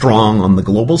being strong on the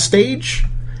global stage,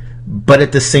 but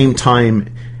at the same time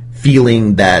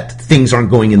feeling that things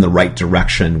aren't going in the right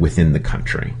direction within the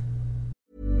country.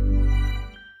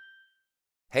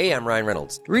 Hey, I'm Ryan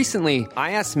Reynolds. Recently,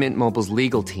 I asked Mint Mobile's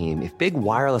legal team if big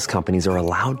wireless companies are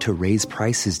allowed to raise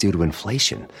prices due to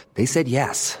inflation. They said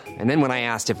yes. And then when I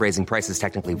asked if raising prices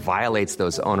technically violates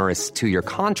those onerous two-year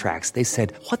contracts, they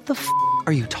said, "What the f***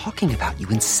 are you talking about, you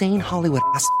insane Hollywood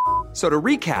ass?" So to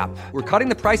recap, we're cutting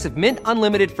the price of Mint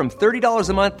Unlimited from $30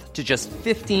 a month to just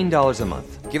 $15 a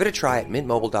month. Give it a try at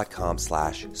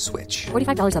mintmobile.com/switch.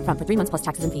 $45 up front for 3 months plus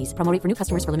taxes and fees. Promo rate for new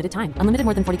customers for limited time. Unlimited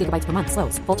more than 40 gigabytes per month.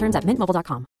 Slows full terms at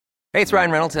mintmobile.com. Hey, it's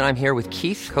Ryan Reynolds, and I'm here with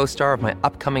Keith, co-star of my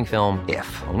upcoming film, If,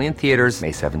 only in theaters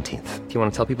May 17th. Do you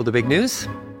want to tell people the big news?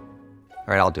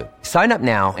 All right, I'll do it. Sign up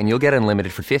now and you'll get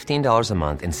unlimited for $15 a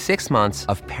month and 6 months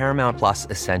of Paramount Plus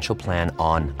Essential Plan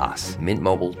on us.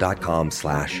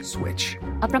 mintmobile.com/switch.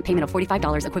 Upfront payment of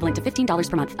 $45 equivalent to $15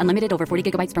 per month. Unlimited over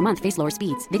 40 gigabytes per month. Face lower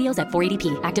speeds. Videos at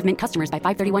 480p. Active Mint customers by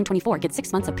 531.24 get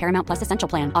 6 months of Paramount Plus Essential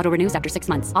Plan. Auto renews after 6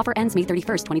 months. Offer ends May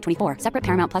 31st, 2024. Separate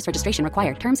Paramount Plus registration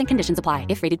required. Terms and conditions apply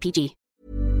if rated PG.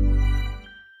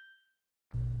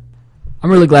 I'm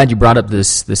really glad you brought up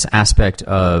this aspect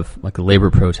of like the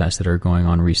labor protests that are going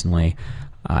on recently.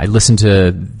 I listened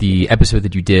to the episode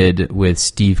that you did with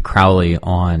Steve Crowley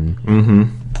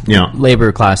on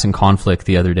labor, class, and conflict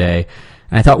the other day.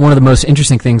 And I thought one of the most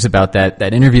interesting things about that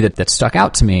interview that stuck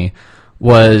out to me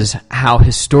was how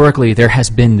historically there has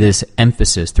been this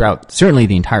emphasis throughout certainly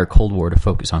the entire Cold War to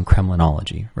focus on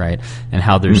Kremlinology, right? And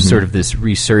how there's sort of this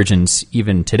resurgence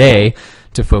even today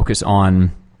to focus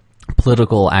on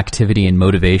political activity and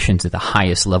motivations at the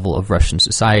highest level of Russian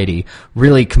society,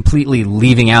 really completely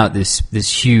leaving out this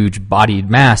huge bodied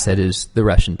mass that is the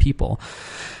Russian people.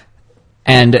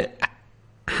 And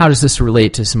how does this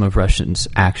relate to some of Russia's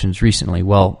actions recently?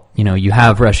 Well, you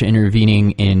have Russia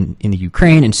intervening in the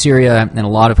Ukraine and Syria, and a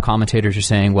lot of commentators are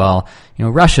saying, well,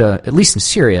 Russia, at least in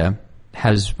Syria,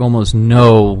 has almost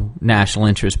no national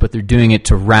interest, but they're doing it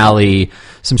to rally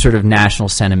some sort of national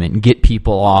sentiment and get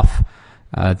people off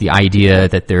the idea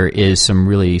that there is some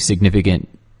really significant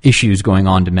issues going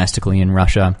on domestically in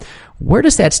Russia. Where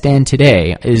does that stand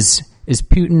today? Is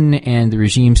Putin and the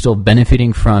regime still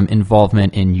benefiting from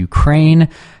involvement in Ukraine?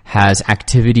 Has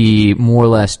activity more or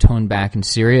less toned back in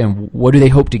Syria? And what do they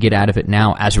hope to get out of it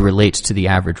now as it relates to the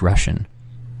average Russian?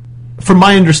 From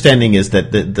my understanding is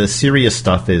that the Syria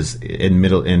stuff is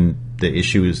the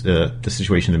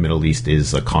situation in the Middle East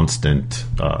is a constant,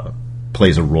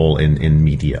 plays a role in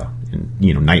media,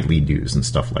 in nightly news and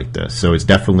stuff like this. So it's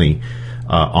definitely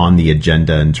on the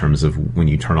agenda in terms of when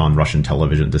you turn on Russian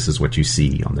television, this is what you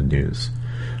see on the news.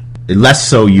 Less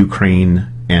so Ukraine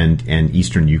and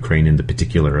eastern Ukraine in the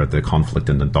particular, the conflict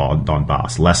in the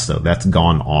Donbass. Less so. That's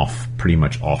gone pretty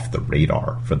much off the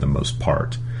radar for the most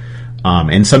part.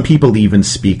 And some people even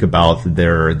speak about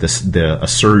the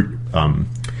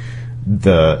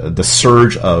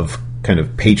surge of kind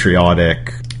of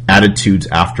patriotic attitudes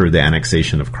after the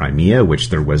annexation of Crimea, which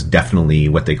there was definitely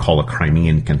what they call a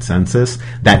Crimean consensus,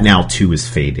 that now too is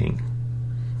fading.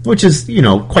 Which is,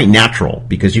 quite natural,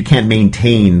 because you can't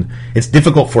it's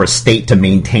difficult for a state to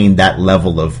maintain that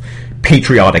level of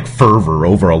patriotic fervor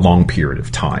over a long period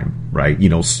of time, right?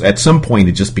 At some point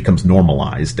it just becomes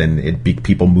normalized and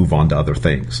people move on to other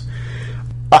things.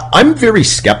 I'm very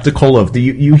skeptical of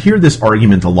you hear this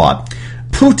argument a lot.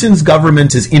 Putin's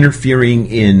government is interfering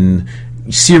in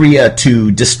Syria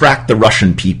to distract the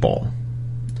Russian people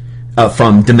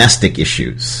from domestic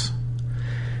issues.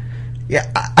 Yeah,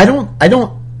 I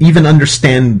don't even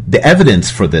understand the evidence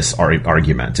for this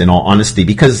argument, in all honesty,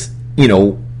 because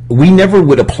we never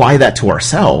would apply that to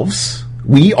ourselves.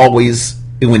 We always,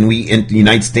 when we in the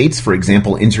United States, for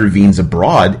example, intervenes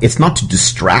abroad, it's not to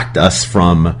distract us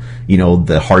from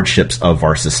the hardships of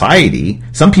our society.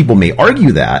 Some people may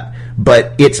argue that,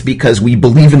 but it's because we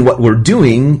believe in what we're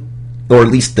doing. Or at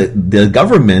least the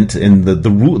government and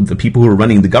the people who are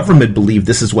running the government believe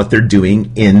this is what they're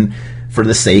doing for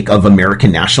the sake of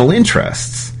American national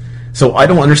interests. So I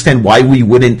don't understand why we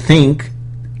wouldn't think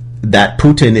that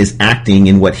Putin is acting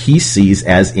in what he sees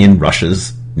as in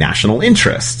Russia's national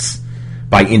interests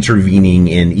by intervening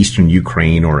in eastern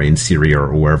Ukraine or in Syria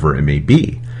or wherever it may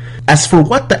be. As for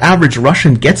what the average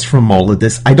Russian gets from all of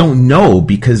this, I don't know,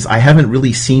 because I haven't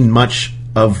really seen much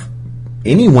of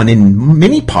anyone in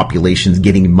many populations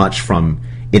getting much from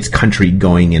its country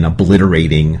going and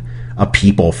obliterating a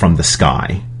people from the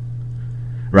sky,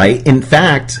 right? In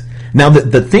fact, now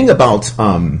the thing about,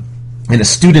 and a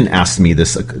student asked me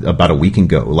this about a week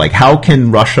ago, like, how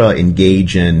can Russia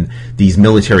engage in these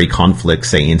military conflicts,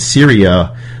 say in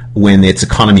Syria, when its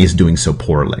economy is doing so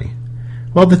poorly?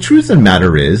 Well, the truth of the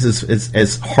matter is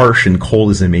as harsh and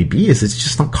cold as it may be, is it's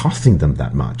just not costing them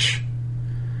that much.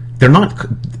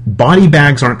 Body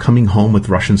bags aren't coming home with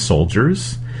Russian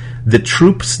soldiers. The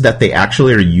troops that they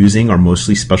actually are using are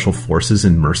mostly special forces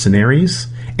and mercenaries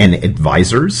and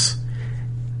advisors.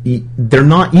 They're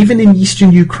not even in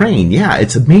eastern Ukraine. Yeah,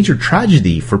 it's a major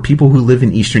tragedy for people who live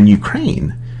in eastern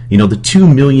Ukraine. The 2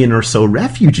 million or so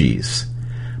refugees.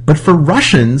 But for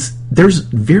Russians, there's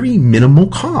very minimal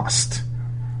cost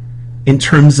in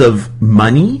terms of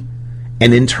money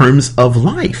and in terms of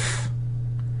life.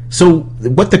 So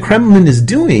what the Kremlin is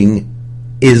doing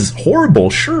is horrible,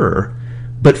 sure,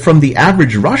 but from the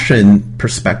average Russian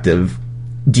perspective,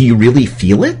 do you really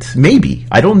feel it? Maybe.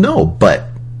 I don't know, but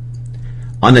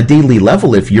on a daily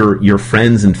level, if your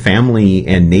friends and family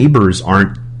and neighbors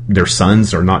their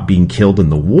sons are not being killed in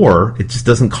the war, it just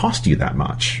doesn't cost you that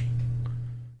much.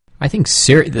 I think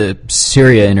the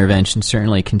Syria intervention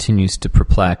certainly continues to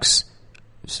perplex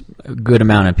a good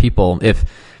amount of people. If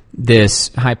this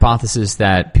hypothesis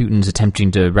that Putin's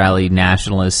attempting to rally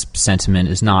nationalist sentiment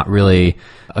is not really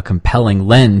a compelling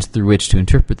lens through which to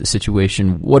interpret the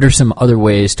situation, what are some other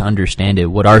ways to understand it?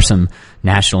 What are some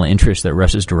national interests that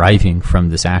Russia's deriving from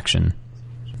this action?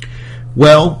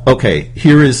 Well, okay,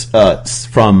 here is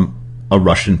from a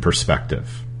Russian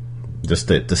perspective, just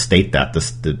to state that,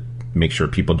 just to make sure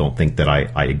people don't think that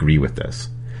I agree with this.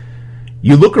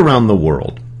 You look around the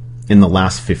world in the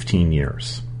last 15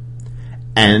 years,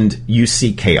 and you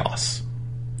see chaos.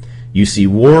 You see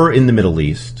war in the Middle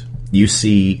East. You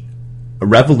see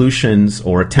revolutions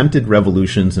or attempted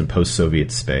revolutions in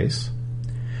post-Soviet space.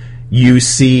 You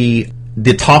see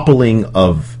the toppling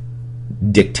of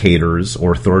dictators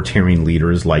or authoritarian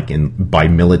leaders, like by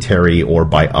military or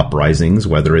by uprisings,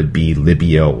 whether it be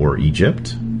Libya or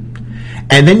Egypt.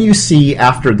 And then you see,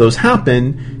 after those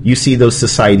happen, you see those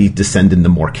societies descend into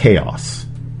more chaos.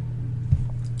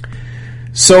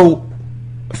 So,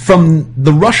 from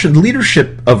the Russian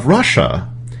leadership of Russia,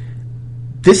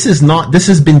 this has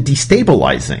been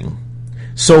destabilizing.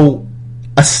 So,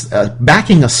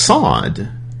 backing Assad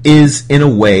is, in a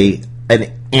way,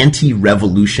 an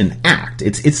anti-revolution act.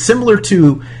 It's similar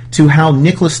to how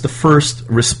Nicholas I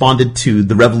responded to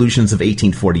the revolutions of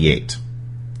 1848,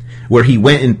 where he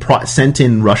went and sent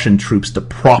in Russian troops to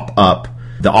prop up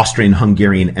the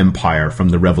Austrian-Hungarian Empire from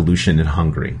the revolution in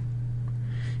Hungary.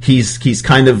 He's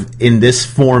kind of in this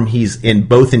form. He's in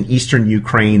both in eastern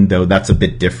Ukraine, though that's a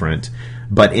bit different,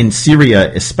 but in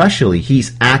Syria especially,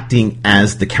 he's acting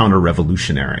as the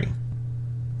counter-revolutionary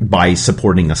by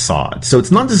supporting Assad. So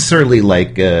it's not necessarily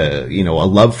like a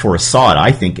love for Assad.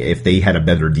 I think if they had a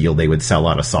better deal, they would sell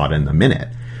out Assad in a minute.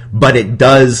 But it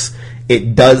does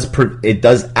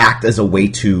act as a way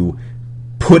to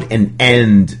put an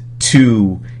end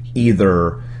to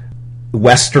either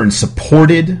Western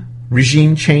supported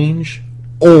regime change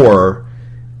or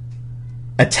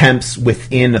attempts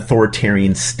within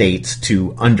authoritarian states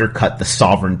to undercut the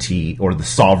sovereignty or the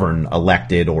sovereign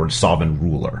elected or sovereign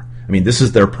ruler. I mean, this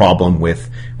is their problem with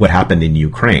what happened in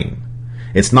Ukraine.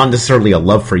 It's not necessarily a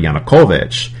love for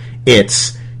Yanukovych.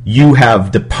 It's you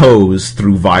have deposed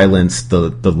through violence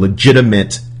the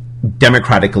legitimate,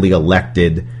 democratically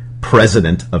elected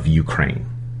president of Ukraine.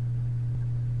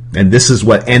 And this is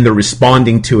and they're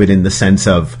responding to it in the sense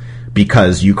of,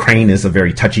 because Ukraine is a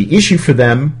very touchy issue for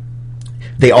them,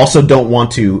 they also don't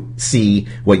want to see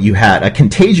what you had, a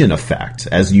contagion effect,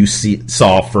 as you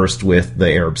saw first with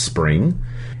the Arab Spring,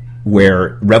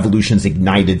 where revolutions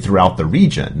ignited throughout the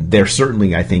region. They're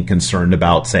certainly, I think, concerned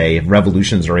about, say, if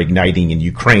revolutions are igniting in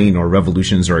Ukraine or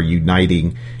revolutions are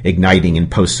igniting in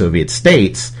post-Soviet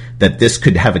states, that this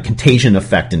could have a contagion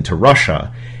effect into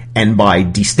Russia. And by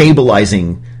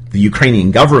destabilizing the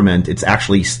Ukrainian government, it's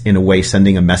actually, in a way,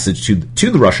 sending a message to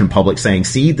the Russian public saying,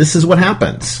 see, this is what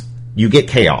happens. You get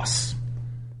chaos.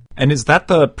 And is that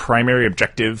the primary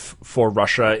objective for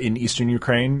Russia in eastern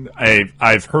Ukraine?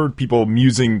 I've heard people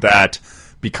musing that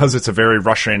because it's a very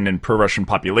Russian and pro-Russian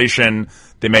population,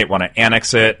 they might want to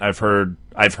annex it. I've heard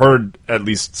at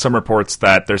least some reports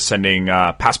that they're sending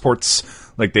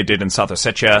passports like they did in South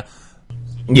Ossetia.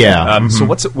 Yeah. So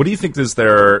what do you think is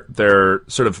their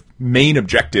sort of main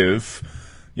objective?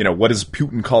 What does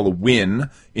Putin call a win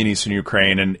in eastern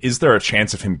Ukraine, and is there a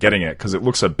chance of him getting it? Because it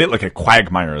looks a bit like a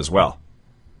quagmire as well.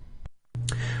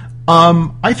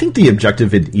 I think the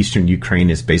objective in eastern Ukraine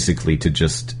is basically to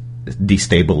just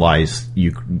destabilize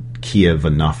Kiev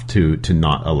enough to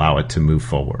not allow it to move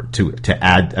forward. To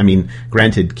add, I mean,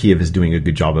 granted, Kiev is doing a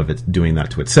good job of doing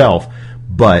that to itself,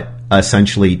 but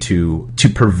essentially to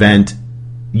prevent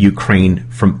Ukraine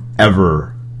from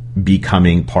ever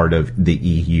becoming part of the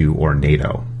EU or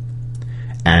NATO.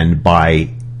 And by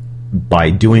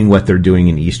doing what they're doing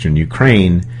in eastern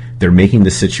Ukraine, they're making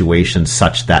the situation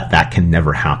such that can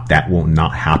never happen. That will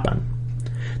not happen.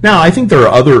 Now, I think there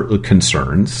are other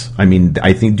concerns. I mean,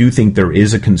 do think there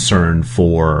is a concern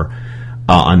for,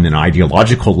 on an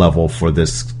ideological level, for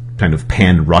this kind of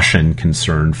pan-Russian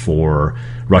concern for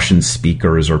Russian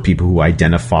speakers or people who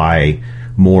identify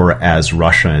more as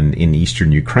Russian in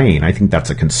eastern Ukraine. I think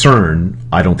that's a concern.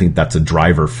 I don't think that's a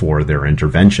driver for their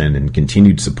intervention and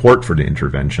continued support for the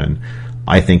intervention.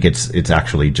 I think it's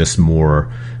actually just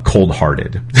more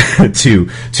cold-hearted to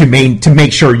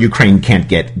make sure Ukraine can't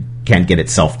get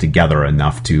itself together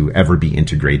enough to ever be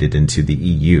integrated into the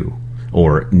EU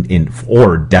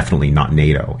or definitely not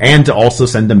NATO, and to also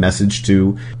send a message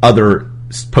to other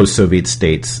post-Soviet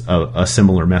states, a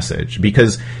similar message.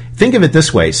 Because think of it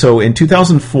this way: so in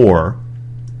 2004,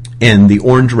 in the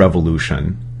Orange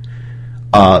Revolution,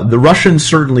 the Russians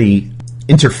certainly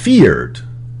interfered.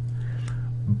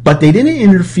 But they didn't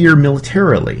interfere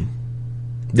militarily.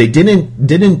 They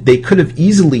could have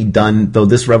easily done, though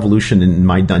this revolution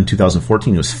in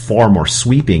 2014 was far more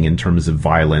sweeping in terms of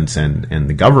violence and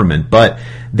the government, but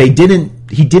he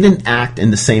didn't act in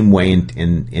the same way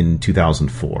in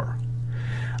 2004.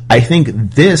 I think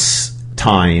this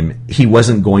time,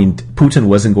 Putin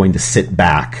wasn't going to sit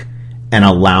back and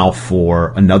allow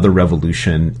for another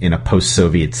revolution in a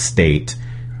post-Soviet state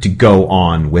to go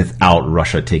on without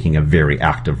Russia taking a very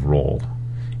active role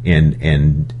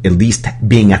in at least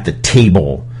being at the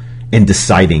table and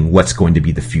deciding what's going to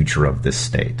be the future of this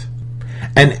state.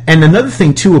 And another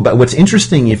thing, too, about what's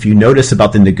interesting, if you notice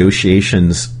about the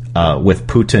negotiations with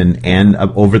Putin and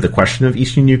over the question of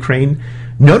Eastern Ukraine,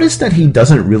 notice that he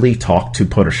doesn't really talk to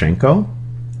Poroshenko.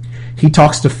 He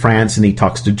talks to France and he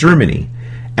talks to Germany.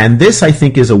 And this, I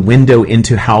think, is a window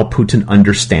into how Putin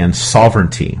understands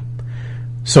sovereignty.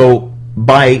 So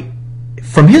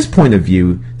from his point of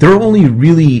view, there are only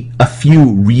really a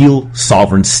few real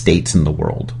sovereign states in the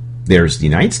world. There's the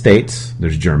United States,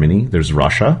 there's Germany, there's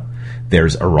Russia,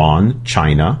 there's Iran,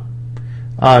 China,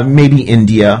 maybe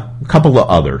India, a couple of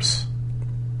others.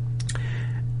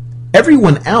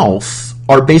 Everyone else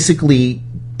are basically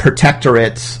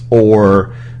protectorates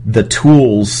or the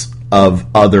tools of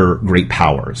other great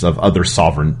powers, of other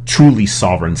truly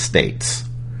sovereign states.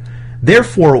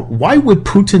 Therefore, why would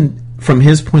Putin, from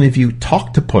his point of view,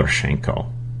 talk to Poroshenko?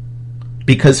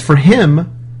 Because for him,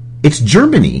 it's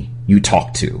Germany you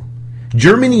talk to.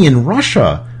 Germany and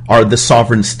Russia are the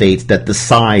sovereign states that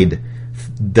decide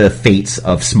the fates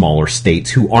of smaller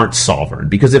states who aren't sovereign.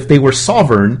 Because if they were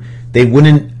sovereign, they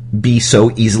wouldn't be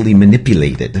so easily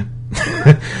manipulated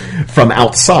from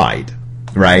outside.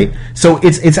 Right? So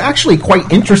it's actually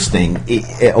quite interesting,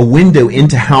 a window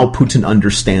into how Putin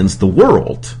understands the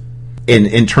world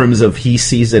in terms of he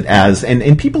sees it as,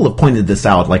 and people have pointed this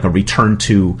out, like a return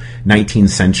to 19th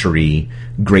century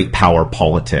great power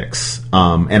politics.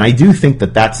 And I do think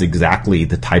that that's exactly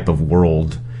the type of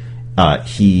world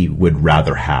he would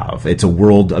rather have. It's a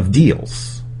world of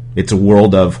deals. It's a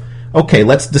world of, okay,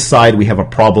 let's decide we have a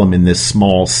problem in this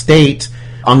small state.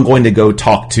 I'm going to go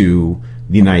talk to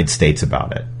the United States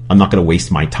about it. I'm not going to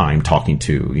waste my time talking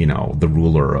to, the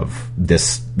ruler of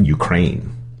this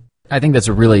Ukraine. I think that's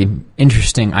a really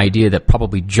interesting idea that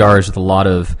probably jars with a lot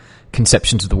of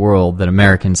conceptions of the world that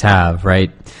Americans have,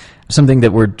 right? Something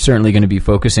that we're certainly going to be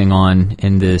focusing on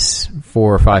in this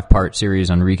 4 or 5 part series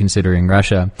on reconsidering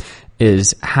Russia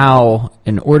is how,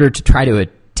 in order to try to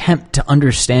attempt to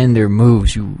understand their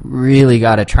moves, you really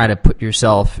got to try to put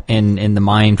yourself in the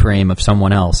mind frame of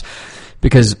someone else.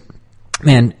 Because,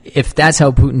 man, if that's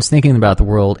how Putin's thinking about the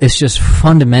world, it's just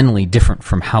fundamentally different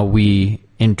from how we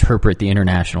interpret the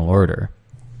international order.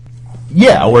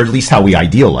 Yeah, or at least how we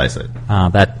idealize it.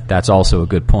 That's also a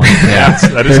good point. Yeah,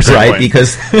 that is a good right point.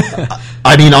 Because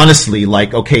I mean, honestly,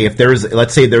 like, okay, if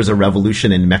let's say there's a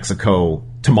revolution in Mexico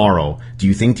tomorrow, do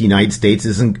you think the United States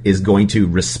is going to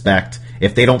respect,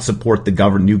 if they don't support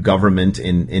the new government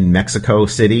in Mexico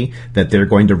City, that they're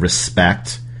going to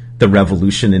respect the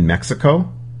revolution in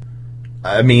Mexico?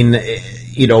 I mean,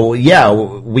 yeah,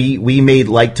 we may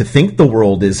like to think the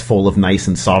world is full of nice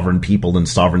and sovereign people and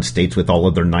sovereign states with all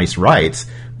of their nice rights,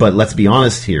 but let's be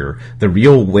honest here. The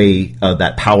real way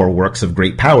that power works of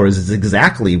great powers is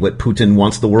exactly what Putin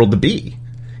wants the world to be.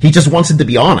 He just wants it to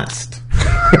be honest.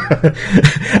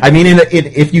 I mean,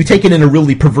 if you take it in a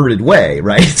really perverted way,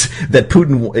 right, that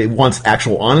Putin wants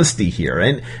actual honesty here.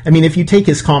 And I mean, if you take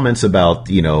his comments about,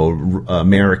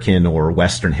 American or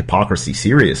Western hypocrisy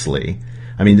seriously,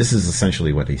 I mean, this is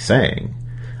essentially what he's saying.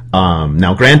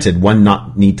 Now, granted, one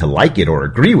not need to like it or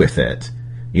agree with it.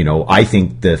 I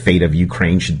think the fate of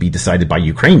Ukraine should be decided by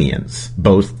Ukrainians,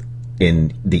 both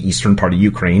in the eastern part of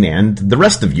Ukraine and the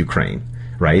rest of Ukraine,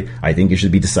 right? I think it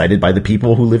should be decided by the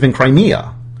people who live in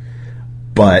Crimea.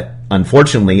 But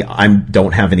unfortunately, I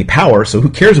don't have any power, so who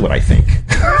cares what I think?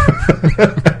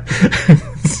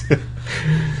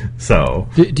 So,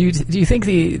 do you think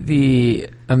the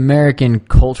American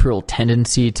cultural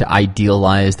tendency to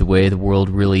idealize the way the world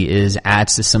really is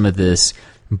adds to some of this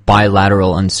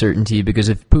bilateral uncertainty? Because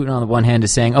if Putin on the one hand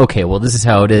is saying, okay, well, this is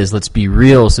how it is, let's be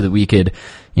real so that we could,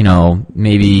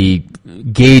 maybe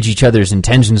gauge each other's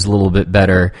intentions a little bit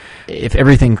better. If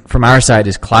everything from our side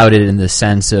is clouded in the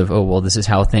sense of, oh, well, this is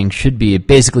how things should be, it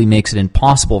basically makes it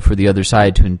impossible for the other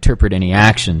side to interpret any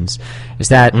actions. Is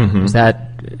that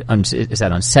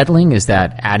unsettling? Is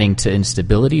that adding to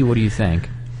instability? What do you think?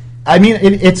 I mean,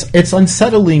 it's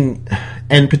unsettling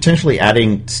and potentially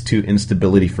adding to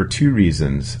instability for 2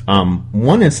 reasons.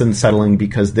 One, it's unsettling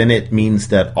because then it means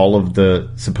that all of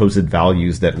the supposed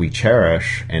values that we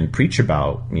cherish and preach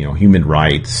about, human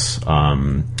rights,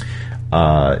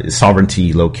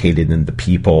 sovereignty located in the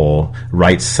people,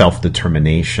 rights,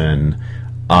 self-determination,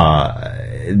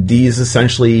 these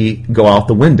essentially go out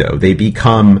the window. They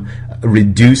become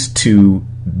reduced to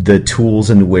the tools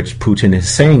in which Putin is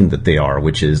saying that they are,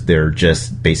 which is they're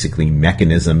just basically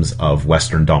mechanisms of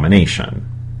Western domination,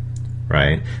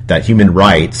 right? That human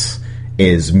rights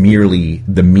is merely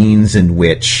the means in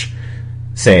which,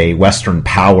 say, Western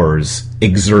powers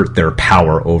exert their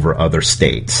power over other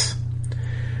states.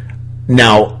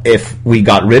 Now, if we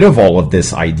got rid of all of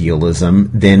this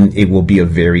idealism, then it will be a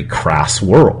very crass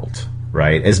world,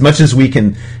 right? As much as we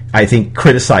can, I think,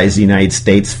 criticize the United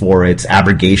States for its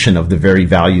abrogation of the very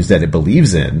values that it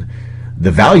believes in,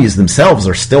 the values themselves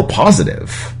are still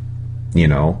positive, you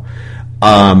know?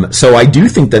 So I do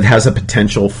think that has a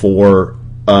potential for,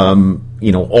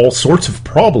 you know, all sorts of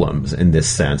problems in this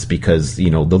sense, because,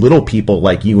 you know, the little people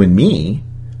like you and me,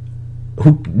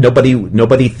 who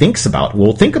nobody thinks about,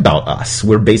 will think about us.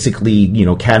 We're basically, you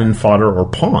know, cannon fodder or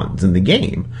pawns in the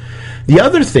game. The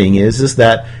other thing is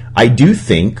that I do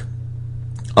think,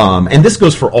 and this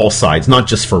goes for all sides, not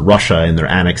just for Russia and their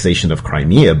annexation of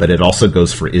Crimea, but it also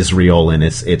goes for Israel and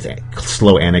its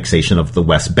slow annexation of the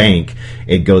West Bank.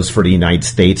 It goes for the United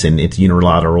States and its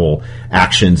unilateral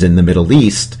actions in the Middle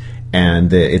East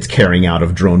and its carrying out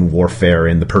of drone warfare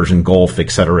in the Persian Gulf,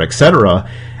 et cetera, et cetera.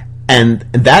 And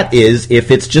that is,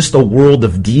 if it's just a world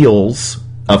of deals,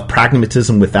 of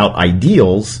pragmatism without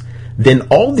ideals, then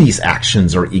all these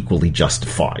actions are equally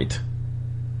justified.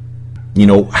 You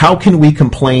know, how can we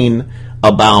complain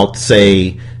about,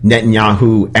 say,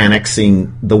 Netanyahu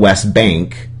annexing the West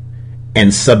Bank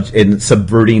and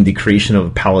subverting the creation of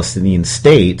a Palestinian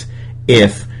state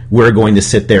if we're going to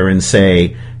sit there and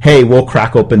say, hey, we'll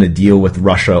crack open a deal with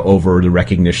Russia over the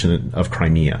recognition of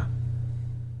Crimea?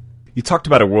 You talked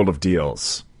about a world of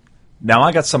deals. Now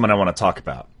I got someone I want to talk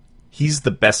about. He's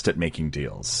the best at making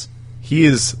deals. He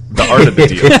is the art of the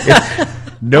deal.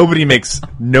 Nobody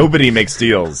makes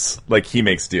deals like he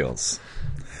makes deals.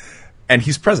 And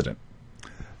he's president.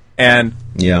 And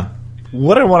yeah,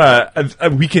 what I want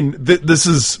to this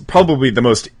is probably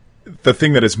the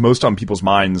thing that is most on people's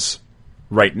minds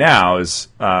right now is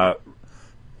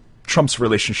Trump's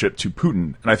relationship to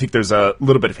Putin. And I think there's a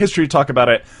little bit of history to talk about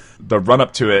it, the run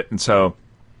up to it. And so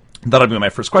that'll be my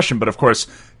first question. But of course,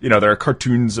 you know, there are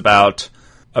cartoons about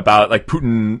like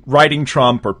Putin riding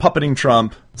Trump or puppeting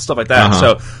Trump, stuff like that.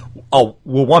 Uh-huh. So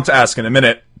we'll want to ask in a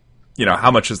minute, you know,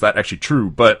 how much is that actually true?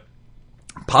 But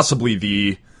possibly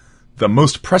the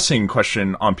most pressing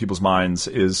question on people's minds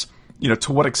is, you know,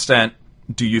 to what extent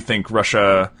do you think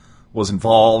Russia was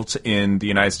involved in the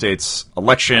United States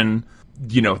election?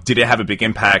 You know, did it have a big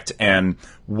impact? And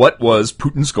what was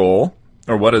Putin's goal,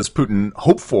 or what does Putin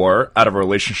hope for out of a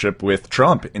relationship with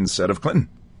Trump instead of Clinton?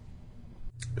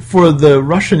 For the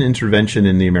Russian intervention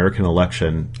in the American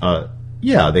election,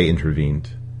 yeah, they intervened.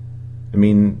 I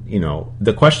mean, you know,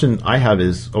 the question I have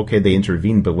is, okay, they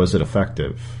intervened, but was it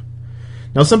effective?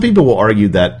 Now, some people will argue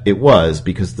that it was,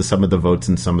 because some of the votes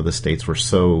in some of the states were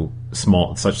so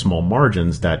small, such small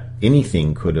margins, that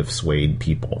anything could have swayed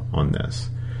people on this.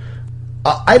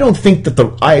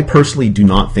 I personally do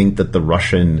not think that the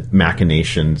Russian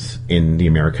machinations in the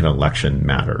American election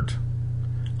mattered.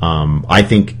 I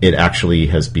think it actually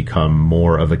has become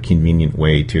more of a convenient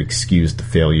way to excuse the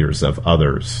failures of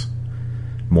others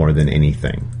more than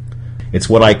anything. It's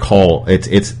what I call,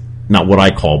 it's not what I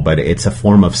call, but it's a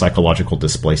form of psychological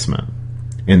displacement,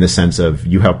 in the sense of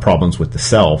you have problems with the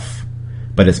self,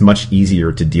 but it's much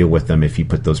easier to deal with them if you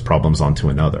put those problems onto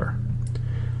another.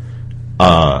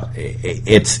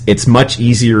 It's much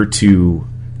easier to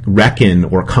reckon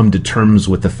or come to terms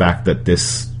with the fact that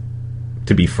this,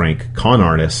 to be frank, con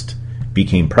artist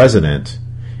became president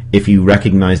if you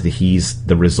recognize that he's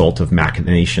the result of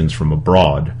machinations from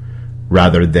abroad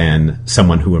rather than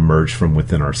someone who emerged from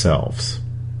within ourselves.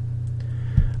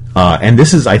 And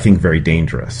this is, I think, very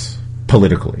dangerous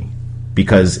politically,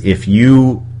 because if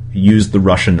you use the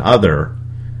Russian other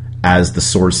as the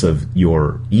source of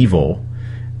your evil,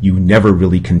 you never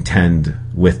really contend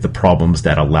with the problems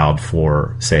that allowed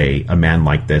for, say, a man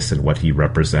like this and what he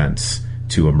represents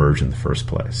to emerge in the first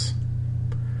place.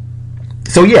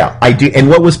 So yeah, I do. And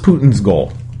what was Putin's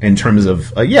goal in terms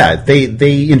of?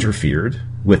 They interfered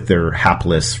with their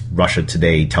hapless Russia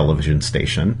Today television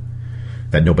station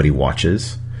that nobody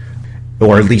watches,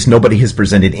 or at least nobody has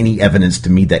presented any evidence to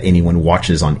me that anyone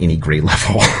watches on any great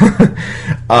level,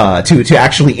 to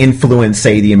actually influence,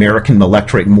 say, the American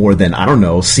electorate more than, I don't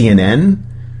know, CNN.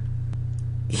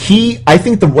 I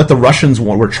think what the Russians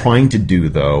were trying to do,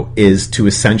 though, is to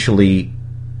essentially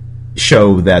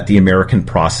show that the American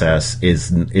process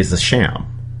is a sham,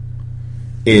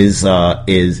 is to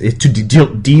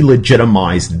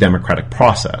delegitimize the democratic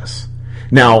process.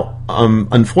 Now,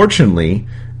 unfortunately,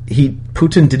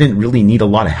 Putin didn't really need a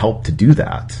lot of help to do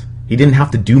that. He didn't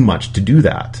have to do much to do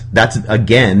that. That's,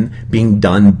 again, being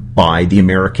done by the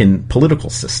American political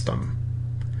system.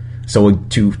 So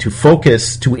to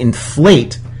focus, to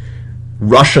inflate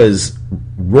Russia's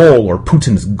role or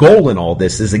Putin's goal in all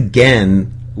this is,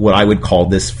 again, what I would call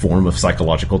this form of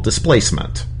psychological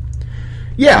displacement.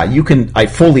 Yeah, I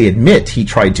fully admit he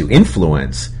tried to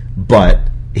influence, but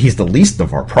he's the least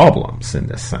of our problems in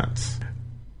this sense.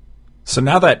 So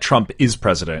now that Trump is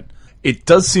president, it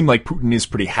does seem like Putin is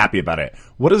pretty happy about it.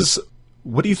 What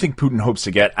do you think Putin hopes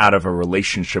to get out of a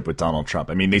relationship with Donald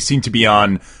Trump? I mean, they seem to be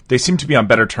on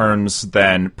better terms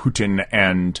than Putin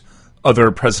and other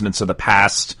presidents of the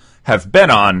past have been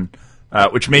on,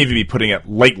 which may be putting it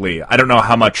lightly. I don't know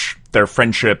how much their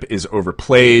friendship is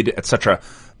overplayed, etc.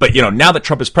 But, now that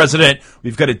Trump is president,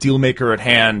 we've got a deal maker at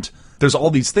hand. There's all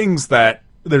these things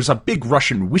there's a big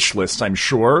Russian wish list, I'm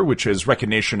sure, which is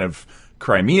recognition of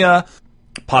Crimea,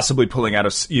 possibly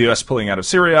U.S. pulling out of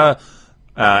Syria,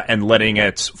 and letting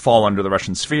it fall under the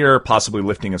Russian sphere, possibly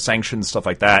lifting of sanctions, stuff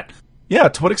like that. Yeah,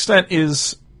 to what extent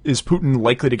is Putin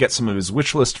likely to get some of his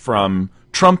wish list from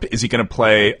Trump? Is he going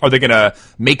to are they going to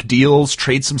make deals,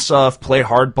 trade some stuff, play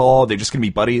hardball? Are they just going to be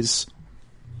buddies?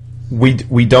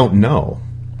 We don't know,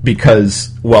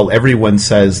 because, everyone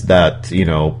says that,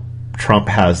 Trump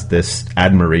has this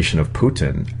admiration of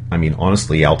Putin. I mean,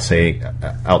 honestly,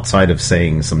 outside of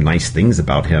saying some nice things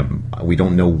about him, we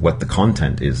don't know what the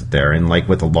content is there. And like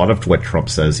with a lot of what Trump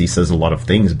says, he says a lot of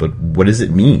things, but what does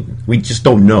it mean? We just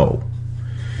don't know.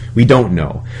 We don't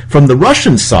know. From the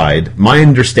Russian side, my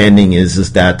understanding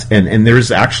is that, and there's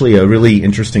actually a really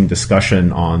interesting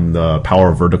discussion on the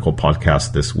Power Vertical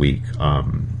podcast this week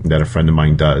that a friend of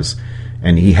mine does.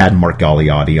 And he had Mark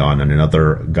Galeotti on, and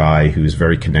another guy who's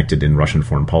very connected in Russian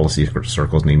foreign policy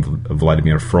circles named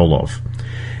Vladimir Frolov.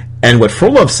 And what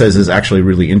Frolov says is actually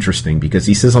really interesting, because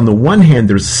he says on the one hand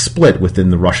there's a split within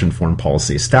the Russian foreign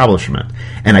policy establishment.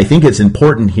 And I think it's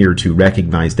important here to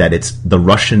recognize that it's the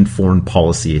Russian foreign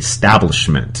policy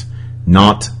establishment,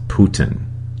 not Putin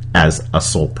as a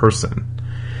sole person.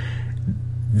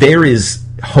 There is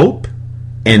hope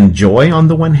and joy on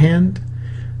the one hand,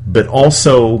 but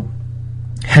also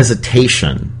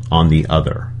hesitation on the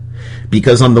other,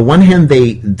 because on the one hand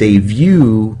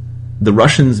the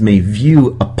Russians may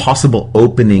view a possible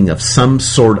opening of some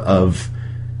sort of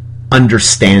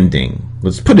understanding,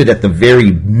 let's put it at the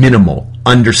very minimal,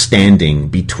 understanding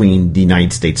between the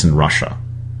United States and Russia,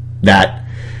 that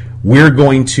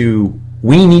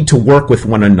we need to work with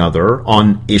one another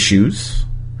on issues,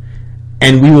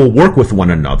 and we will work with one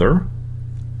another,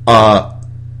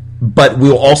 but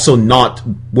we'll also not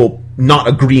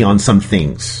agree on some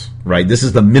things, right? This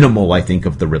is the minimal, I think,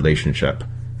 of the relationship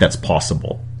that's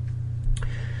possible.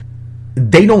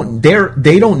 They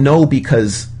don't know,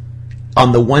 because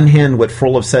on the one hand, what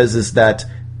Frolov says is that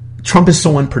Trump is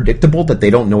so unpredictable that they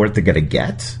don't know what they're going to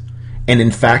get. And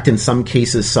in fact, in some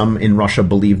cases, some in Russia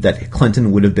believe that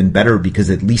Clinton would have been better because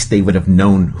at least they would have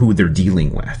known who they're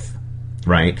dealing with.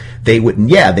 Right? They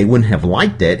wouldn't have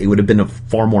liked it. It would have been a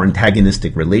far more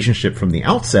antagonistic relationship from the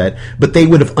outset, but they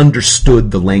would have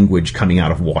understood the language coming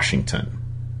out of Washington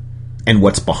and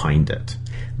what's behind it.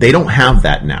 They don't have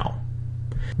that now.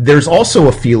 There's also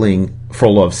a feeling,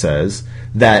 Frolov says,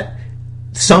 that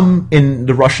some in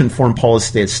the Russian foreign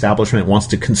policy establishment wants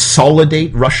to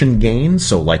consolidate Russian gains,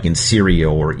 so like in Syria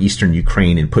or eastern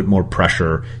Ukraine, and put more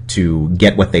pressure to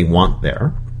get what they want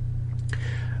there.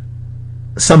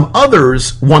 Some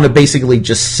others want to basically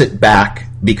just sit back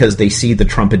because they see the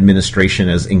Trump administration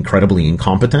as incredibly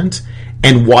incompetent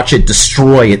and watch it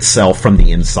destroy itself from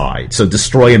the inside. So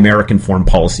destroy American foreign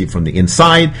policy from the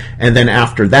inside, and then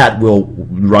after that,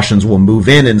 Russians will move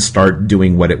in and start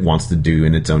doing what it wants to do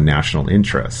in its own national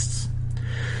interests.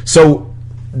 So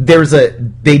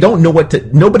they don't know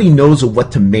nobody knows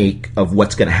what to make of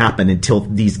what's going to happen until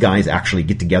these guys actually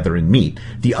get together and meet.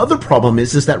 The other problem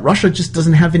is that Russia just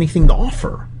doesn't have anything to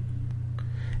offer.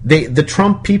 The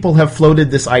Trump people have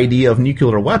floated this idea of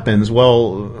nuclear weapons.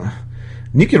 Well,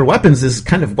 nuclear weapons is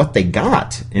kind of what they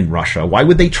got in Russia. Why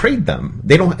would they trade them?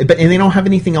 They don't have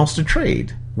anything else to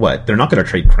trade. What? They're not going to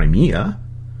trade Crimea.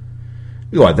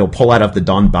 What, they'll pull out of the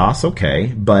Donbass, okay,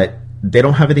 but they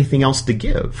don't have anything else to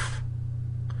give.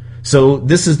 So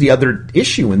this is the other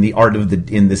issue in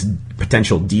this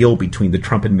potential deal between the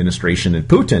Trump administration and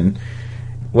Putin.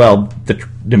 Well, the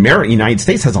United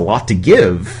States has a lot to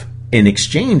give in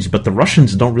exchange, but the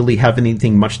Russians don't really have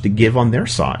anything much to give on their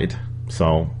side.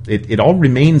 So it all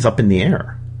remains up in the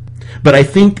air. But I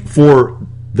think for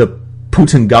the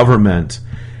Putin government,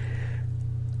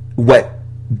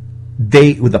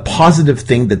 the positive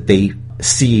thing that they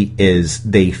see is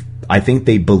I think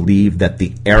they believe that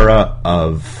the era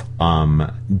of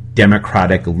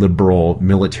democratic, liberal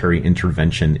military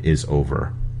intervention is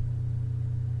over.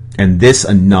 And this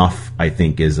enough, I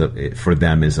think, for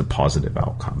them is a positive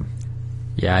outcome.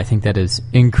 Yeah, I think that is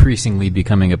increasingly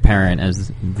becoming apparent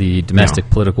as the domestic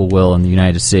political will in the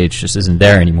United States just isn't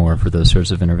there anymore for those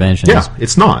sorts of interventions. Yeah,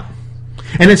 it's not.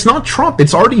 And it's not Trump.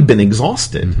 It's already been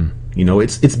exhausted. Mm-hmm.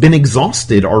 It's been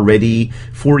exhausted already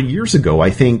 4 years ago. I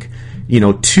think,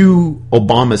 to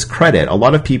Obama's credit, a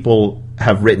lot of people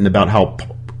have written about how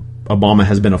Obama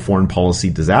has been a foreign policy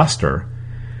disaster.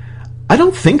 I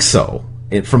don't think so,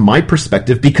 from my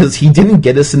perspective, because he didn't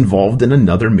get us involved in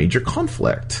another major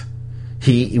conflict.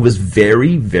 He was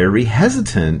very, very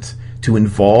hesitant to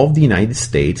involve the United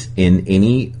States in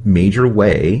any major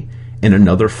way in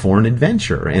another foreign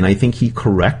adventure. And I think he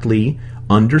correctly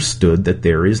understood that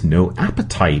there is no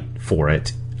appetite for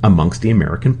it amongst the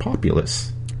American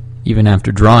populace. Even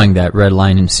after drawing that red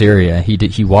line in Syria,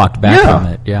 he walked back from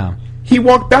it. Yeah, he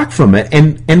walked back from it,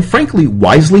 and frankly,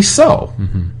 wisely so.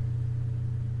 Mm-hmm.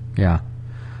 Yeah,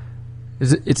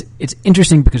 it's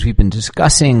interesting because we've been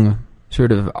discussing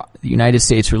sort of the United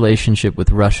States' relationship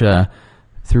with Russia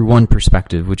through one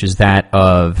perspective, which is that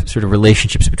of sort of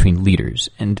relationships between leaders.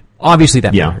 And obviously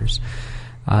that matters.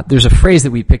 There's a phrase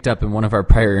that we picked up in one of our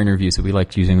prior interviews that we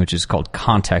liked using, which is called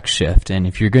context shift. And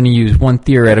if you're going to use one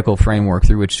theoretical framework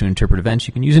through which to interpret events,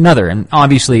 you can use another. And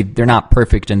obviously they're not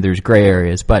perfect and there's gray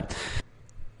areas. But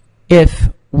if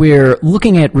we're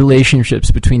looking at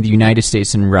relationships between the United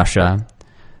States and Russia,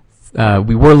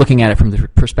 we were looking at it from the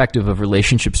perspective of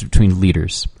relationships between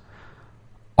leaders.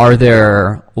 Are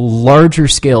there larger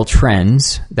scale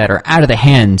trends that are out of the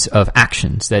hands of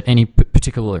actions that any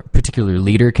particular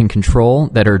leader can control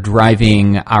that are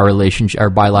driving our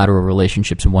bilateral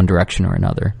relationships in one direction or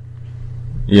another?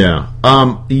 Yeah.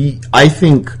 I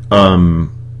think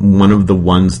one of the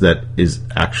ones that is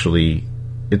actually,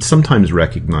 it's sometimes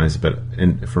recognized, but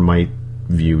from my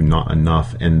view, not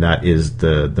enough, and that is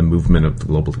the movement of the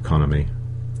global economy.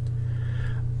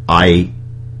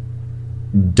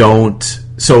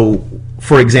 So,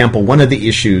 for example, one of the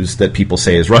issues that people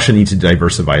say is Russia needs to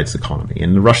diversify its economy,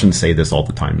 and the Russians say this all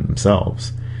the time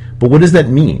themselves. But what does that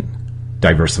mean,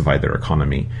 diversify their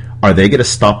economy? Are they going to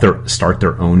start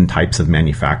their own types of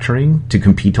manufacturing to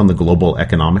compete on the global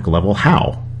economic level?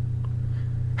 How?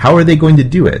 How are they going to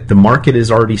do it? The market is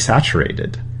already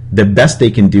saturated. The best they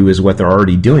can do is what they're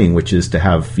already doing, which is to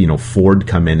have Ford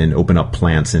come in and open up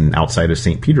plants outside of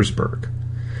St. Petersburg.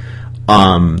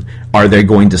 Are they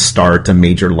going to start a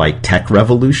major tech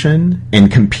revolution and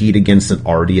compete against an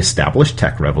already established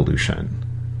tech revolution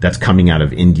that's coming out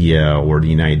of India or the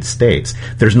United States?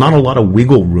 There's not a lot of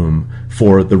wiggle room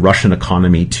for the Russian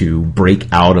economy to break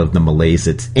out of the malaise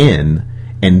it's in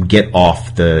and get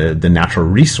off the natural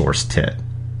resource tit.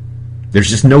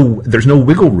 There's no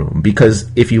wiggle room, because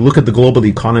if you look at the global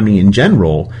economy in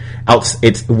general,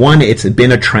 it's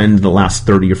been a trend in the last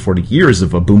 30 or 40 years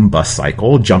of a boom-bust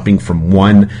cycle, jumping from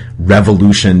one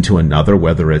revolution to another,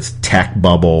 whether it's tech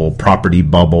bubble, property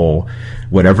bubble,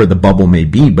 whatever the bubble may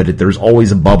be, but there's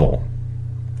always a bubble.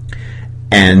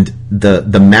 And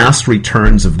the mass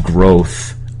returns of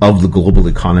growth of the global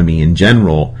economy in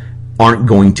general aren't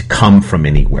going to come from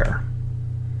anywhere.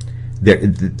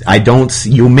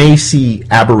 You may see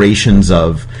aberrations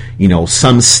of,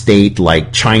 some state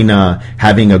like China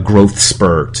having a growth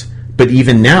spurt, but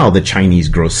even now the Chinese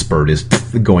growth spurt is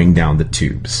going down the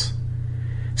tubes.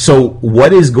 So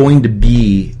what is going to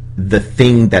be the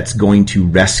thing that's going to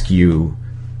rescue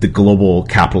the global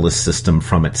capitalist system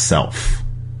from itself?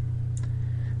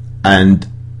 And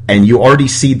you already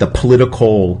see the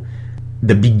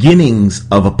beginnings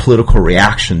of a political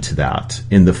reaction to that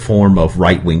in the form of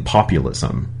right-wing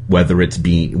populism, whether it's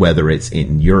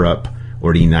in Europe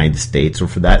or the United States, or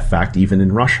for that fact, even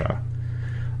in Russia,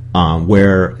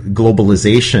 where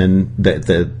globalization,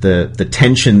 the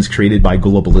tensions created by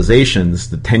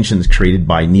globalizations, the tensions created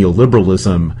by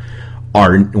neoliberalism,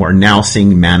 are now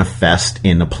seeing manifest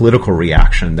in a political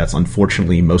reaction that's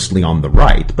unfortunately mostly on the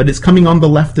right, but it's coming on the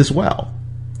left as well.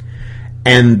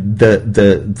 And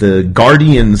the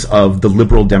guardians of the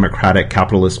liberal democratic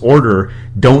capitalist order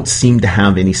don't seem to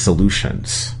have any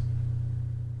solutions.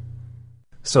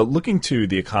 So looking to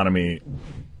the economy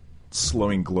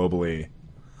slowing globally,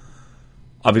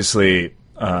 obviously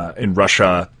in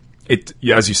Russia,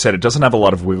 as you said, it doesn't have a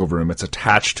lot of wiggle room. It's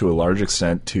attached to a large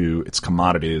extent to its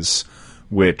commodities,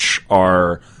 which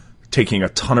are taking a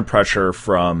ton of pressure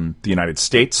from the United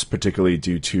States, particularly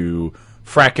due to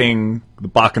fracking, the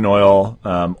Bakken oil.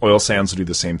 Oil sands will do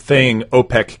the same thing.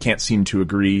 OPEC can't seem to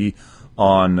agree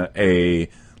on a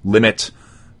limit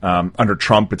Under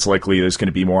Trump, it's likely there's going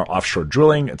to be more offshore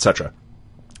drilling, etc.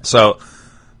 So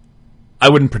I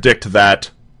wouldn't predict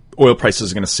that oil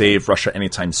prices are going to save Russia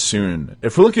anytime soon.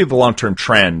 If we're looking at the long-term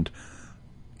trend,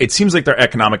 it seems like their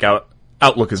economic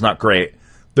outlook is not great.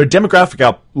 Their demographic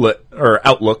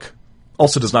outlook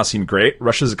also does not seem great.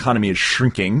 Russia's economy is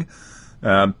shrinking.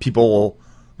 People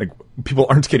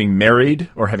aren't getting married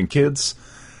or having kids.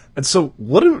 And so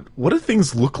what do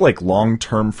things look like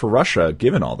long-term for Russia,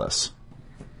 given all this?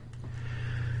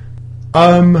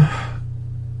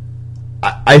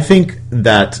 I think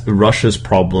that Russia's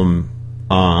problem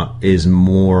is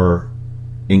more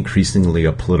increasingly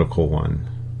a political one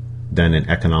than an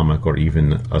economic or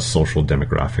even a social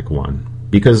demographic one.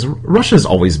 Because Russia's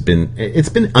always been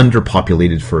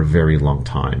underpopulated for a very long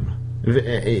time.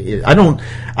 I'm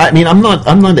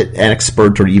not an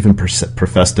expert or even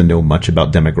profess to know much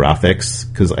about demographics,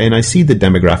 and I see the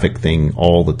demographic thing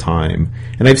all the time,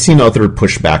 and I've seen other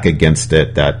pushback against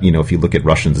it that, if you look at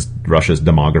Russia's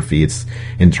demography, it's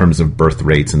in terms of birth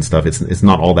rates and stuff, it's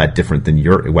not all that different than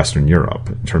Western Europe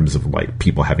in terms of like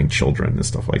people having children and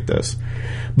stuff like this.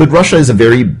 But Russia is a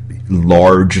very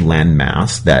large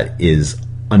landmass that is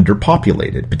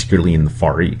underpopulated, particularly in the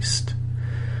Far East.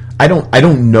 I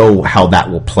don't know how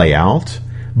that will play out,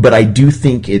 but I do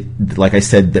think it, like I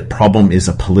said, the problem is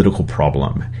a political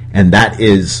problem. And that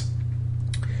is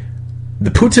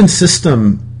the Putin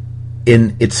system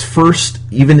in its first,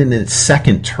 even in its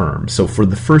second term. So for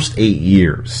the first 8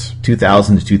 years,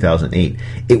 2000 to 2008,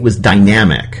 it was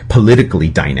dynamic, politically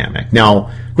dynamic. Now,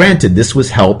 granted, this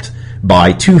was helped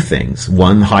by two things.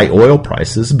 One, high oil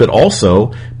prices, but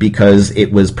also because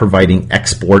it was providing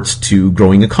exports to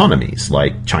growing economies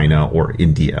like China or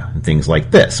India and things like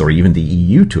this, or even the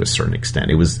EU to a certain extent.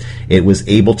 It was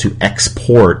able to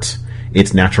export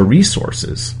its natural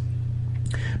resources.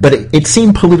 But it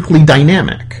seemed politically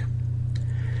dynamic.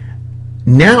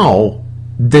 Now,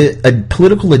 the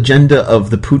political agenda of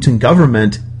the Putin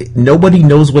government, nobody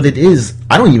knows what it is.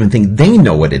 I don't even think they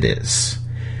know what it is,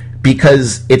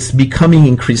 because it's becoming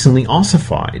increasingly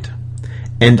ossified.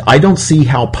 And I don't see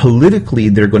how politically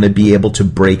they're going to be able to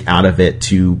break out of it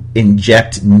to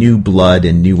inject new blood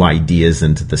and new ideas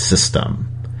into the system.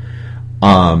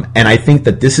 And I think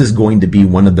that this is going to be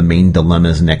one of the main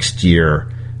dilemmas next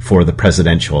year for the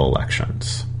presidential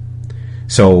elections.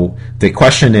 So the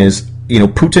question is,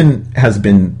 Putin has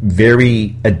been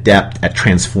very adept at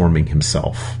transforming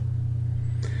himself.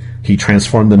 He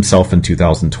transformed himself in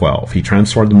 2012. He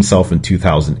transformed himself in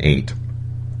 2008.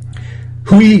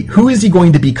 Who is he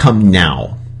going to become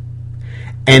now?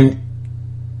 And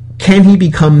can he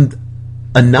become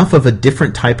enough of a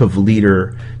different type of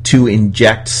leader to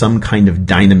inject some kind of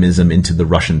dynamism into the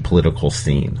Russian political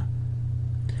scene?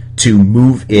 To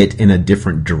move it in a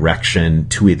different direction,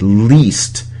 to at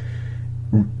least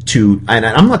and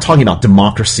I'm not talking about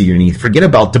democracy or anything. Forget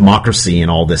about democracy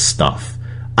and all this stuff.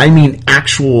 I mean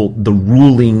the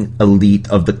ruling elite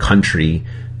of the country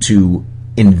to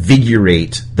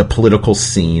invigorate the political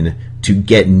scene, to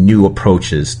get new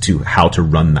approaches to how to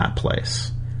run that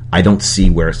place. I don't see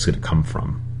where it's going to come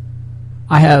from.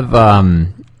 I have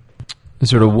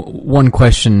sort of one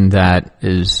question that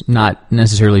is not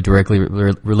necessarily directly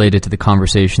related to the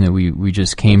conversation that we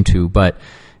just came to, but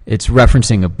it's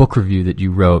referencing a book review that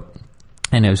you wrote.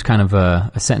 And it was kind of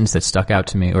a sentence that stuck out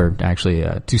to me, or actually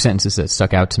two sentences that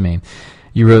stuck out to me.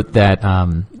 You wrote that,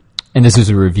 and this is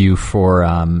a review for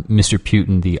Mr.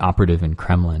 Putin, the Operative in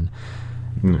Kremlin.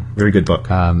 Very good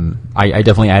book. I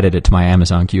definitely added it to my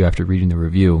Amazon queue after reading the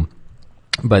review.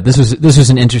 But this was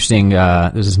an interesting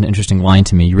line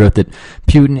to me. You wrote that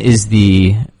Putin is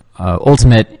the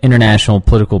ultimate international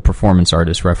political performance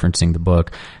artist, referencing the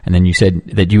book, and then you said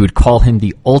that you would call him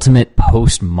the ultimate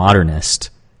postmodernist.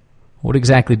 What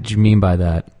exactly did you mean by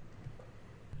that?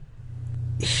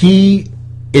 He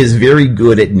is very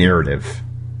good at narrative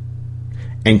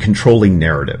and controlling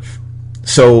narrative.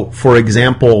 So, for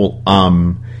example,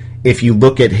 if you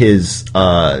look at his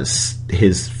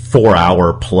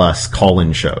 4-hour plus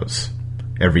call-in shows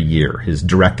every year, his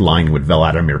Direct Line with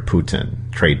Vladimir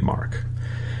Putin trademark,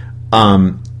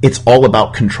 it's all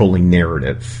about controlling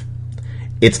narrative.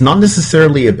 It's not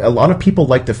necessarily a lot of people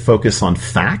like to focus on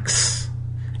facts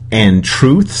and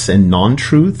truths and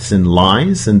non-truths and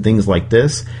lies and things like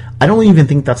this. I don't even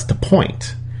think that's the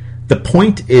point. The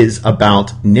point is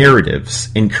about narratives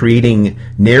and creating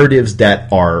narratives that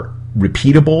are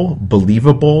repeatable,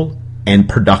 believable, and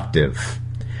productive.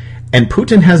 And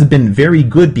Putin has been very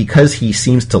good because he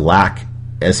seems to lack,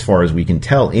 as far as we can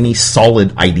tell, any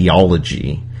solid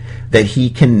ideology, that he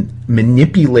can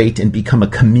manipulate and become a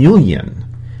chameleon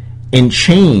and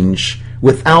change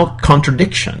without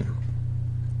contradiction.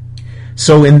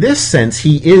 So in this sense,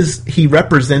 he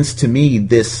represents to me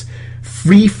this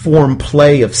free-form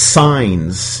play of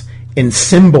signs and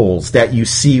symbols that you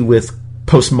see with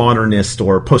postmodernist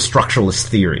or post-structuralist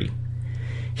theory.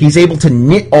 He's able to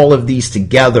knit all of these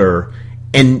together,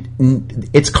 and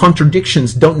its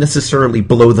contradictions don't necessarily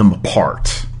blow them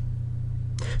apart.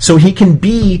 So he can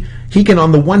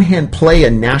on the one hand play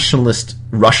a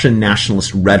Russian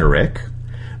nationalist rhetoric,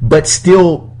 but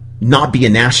still not be a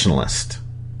nationalist,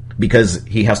 because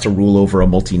he has to rule over a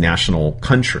multinational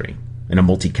country and a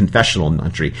multi-confessional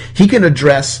country. He can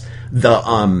address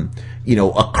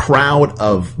a crowd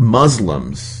of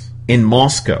Muslims in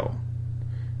Moscow,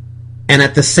 and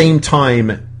at the same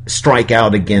time strike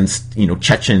out against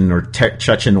Chechen or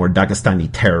Dagestani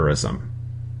terrorism.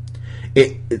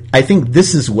 I think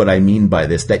this is what I mean by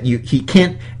this, that he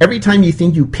can't. Every time you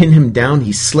think you pin him down,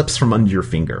 he slips from under your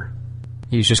finger.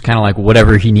 He's just kind of like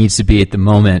whatever he needs to be at the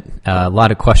moment. A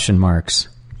lot of question marks.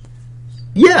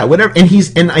 Yeah, whatever.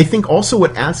 And I think also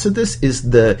what adds to this is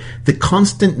the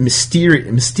constant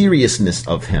mysteriousness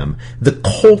of him, the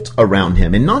cult around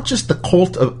him, and not just the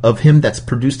cult of him that's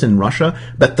produced in Russia,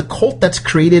 but the cult that's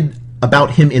created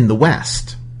about him in the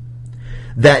West.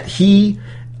 That he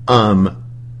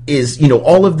is,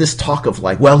 all of this talk of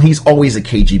like, well, he's always a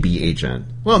KGB agent.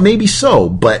 Well, maybe so,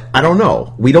 but I don't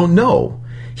know. We don't know.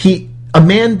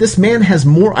 This man has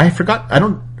more. I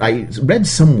read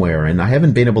somewhere, and I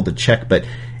haven't been able to check, but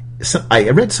I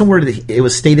read somewhere that it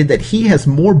was stated that he has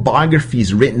more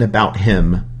biographies written about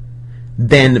him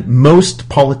than most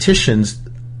politicians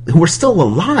who are still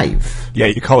alive. Yeah,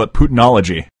 you call it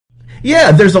Putinology.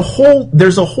 Yeah, there's a whole,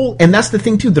 and that's the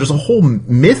thing too. There's a whole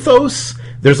mythos,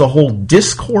 there's a whole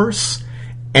discourse,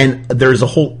 and there's a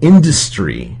whole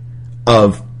industry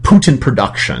of Putin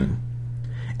production.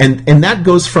 And that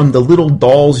goes from the little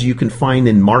dolls you can find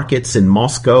in markets in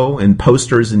Moscow and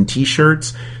posters and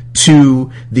T-shirts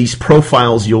to these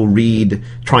profiles you'll read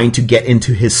trying to get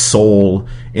into his soul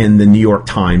in the New York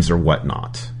Times or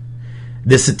whatnot.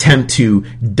 This attempt to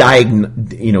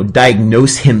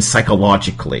diagnose him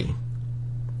psychologically.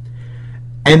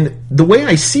 And the way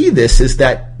I see this is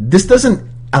that this doesn't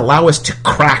allow us to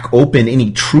crack open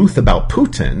any truth about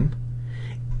Putin.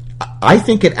 I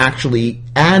think it actually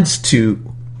adds to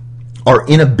our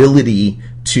inability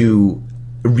to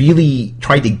really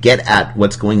try to get at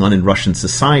what's going on in Russian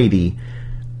society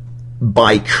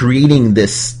by creating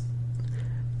this,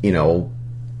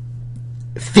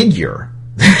 figure.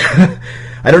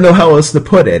 I don't know how else to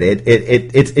put it.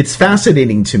 It's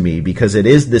fascinating to me because it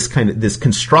is this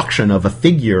construction of a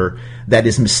figure that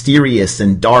is mysterious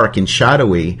and dark and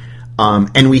shadowy,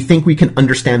 and we think we can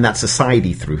understand that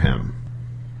society through him.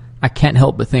 I can't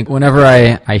help but think whenever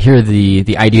I hear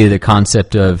the idea, the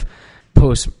concept of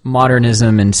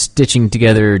postmodernism and stitching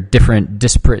together different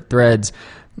disparate threads.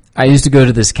 I used to go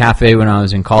to this cafe when I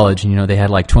was in college, and they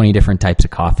had like 20 different types of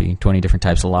coffee, 20 different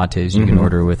types of lattes you can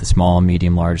order with a small,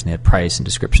 medium, large, and they had price and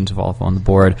descriptions of all on the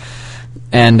board.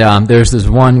 And there's this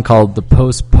one called the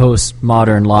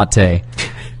postmodern latte.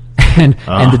 And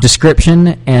the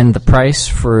description and the price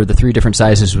for the 3 different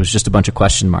sizes was just a bunch of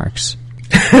question marks.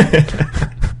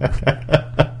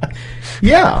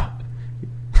 Yeah.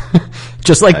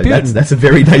 Just like Putin. That's a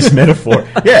very nice metaphor.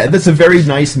 Yeah, that's a very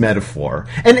nice metaphor.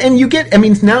 And you get,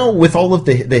 now with all of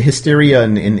the hysteria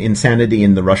and insanity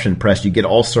in the Russian press, you get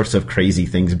all sorts of crazy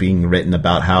things being written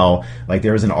about how, like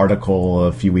there was an article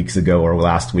a few weeks ago or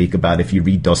last week about if you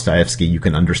read Dostoevsky, you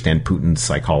can understand Putin's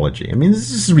psychology. This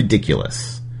is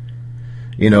ridiculous.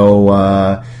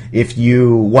 I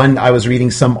was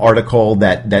reading some article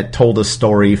that told a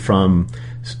story from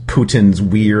Putin's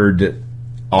weird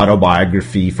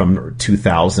autobiography from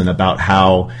 2000 about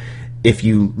how if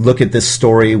you look at this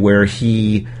story where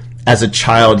as a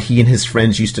child, he and his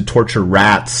friends used to torture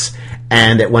rats,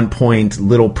 and at one point,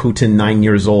 little Putin, 9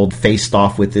 years old, faced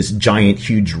off with this giant,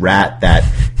 huge rat that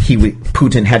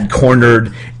Putin had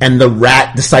cornered, and the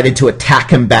rat decided to attack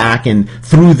him back, and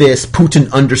through this,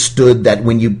 Putin understood that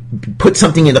when you put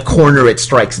something in a corner, it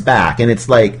strikes back. And it's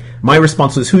like, my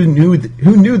response was, who knew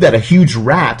that a huge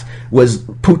rat was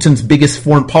Putin's biggest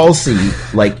foreign policy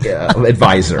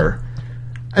advisor?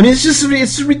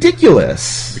 It's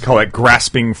ridiculous. We call it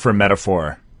grasping for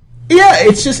metaphor. Yeah,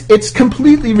 it's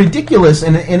completely ridiculous,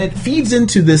 and it feeds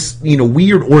into this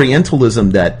weird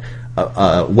Orientalism that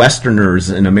Westerners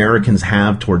and Americans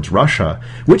have towards Russia,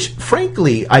 which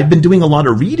frankly I've been doing a lot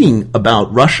of reading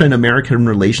about Russia and American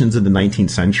relations in the 19th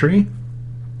century.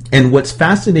 And what's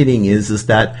fascinating is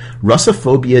that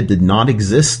Russophobia did not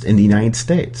exist in the United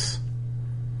States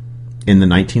in the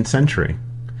 19th century.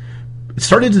 It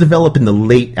started to develop in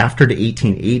after the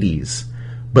 1880s,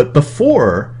 but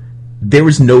before, there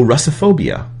was no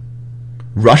Russophobia.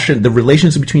 The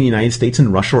relations between the United States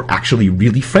and Russia were actually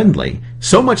really friendly.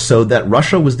 So much so that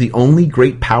Russia was the only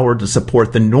great power to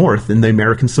support the North in the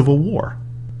American Civil War.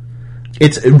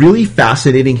 It's a really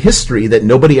fascinating history that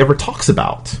nobody ever talks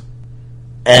about.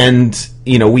 And,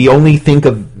 we only think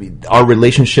of our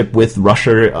relationship with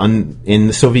Russia in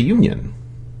the Soviet Union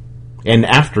and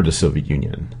after the Soviet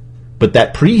Union. But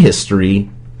that prehistory,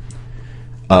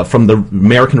 from the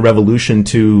American Revolution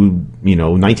to,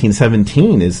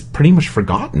 1917, is pretty much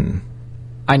forgotten.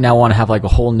 I now want to have like a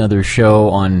whole nother show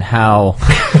on how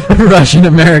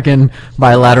Russian-American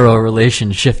bilateral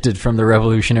relations shifted from the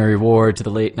Revolutionary War to the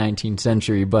late 19th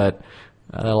century, but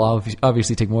that'll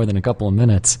obviously take more than a couple of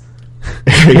minutes.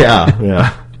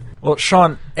 Yeah. Well,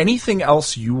 Sean, anything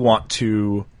else you want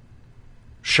to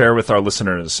share with our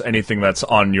listeners? Anything that's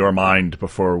on your mind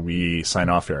before we sign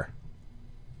off here?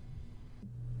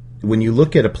 When you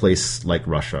look at a place like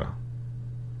Russia,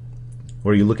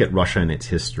 or you look at Russia and its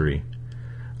history,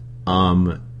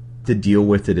 to deal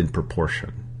with it in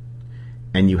proportion.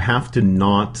 And you have to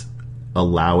not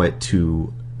allow it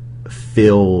to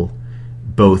fill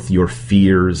both your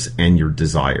fears and your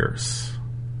desires.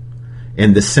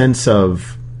 In the sense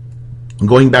of,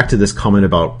 going back to this comment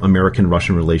about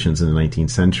American-Russian relations in the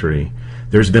 19th century,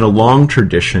 there's been a long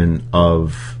tradition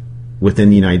within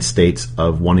the United States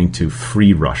of wanting to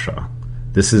free Russia.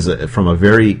 This is from a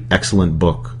very excellent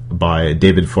book by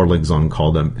David Forlingzon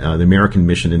called The American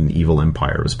Mission in the Evil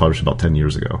Empire. It was published about 10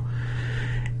 years ago.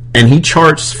 And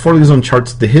Forlingzon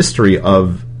charts the history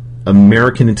of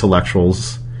American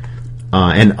intellectuals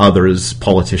and others,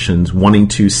 politicians, wanting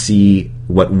to see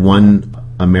what one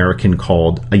American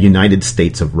called a United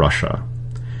States of Russia.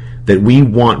 That we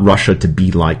want Russia to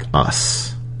be like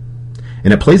us.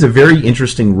 And it plays a very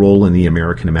interesting role in the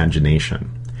American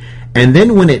imagination. And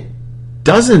then when it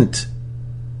doesn't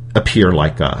appear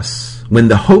like us, when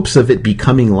the hopes of it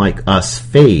becoming like us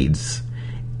fades,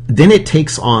 then it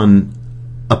takes on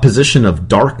a position of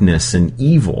darkness and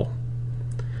evil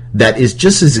that is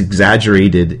just as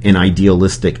exaggerated and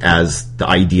idealistic as the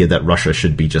idea that Russia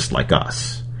should be just like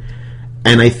us.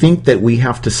 And I think that we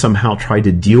have to somehow try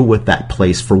to deal with that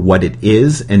place for what it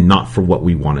is and not for what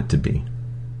we want it to be.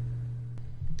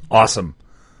 Awesome.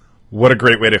 What a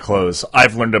great way to close.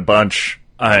 I've learned a bunch.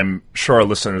 I'm sure our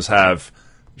listeners have.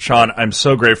 Sean, I'm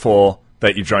so grateful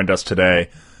that you joined us today.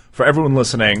 For everyone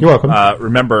listening, you're welcome.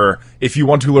 Remember, if you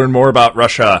want to learn more about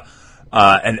Russia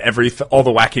and all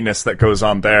the wackiness that goes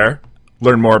on there,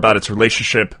 learn more about its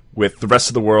relationship with the rest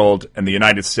of the world and the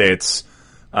United States,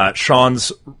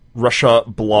 Sean's Russia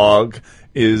blog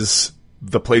is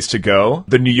the place to go.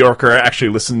 The New Yorker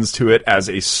actually listens to it as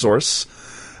a source.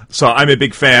 So I'm a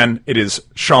big fan. It is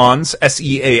Sean's,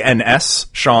 S-E-A-N-S,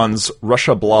 Sean's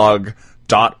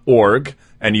RussiaBlog.org,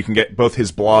 and you can get both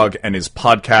his blog and his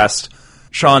podcast.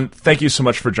 Sean, thank you so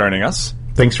much for joining us.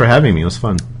 Thanks for having me. It was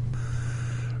fun.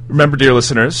 Remember, dear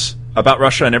listeners, about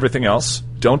Russia and everything else,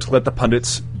 don't let the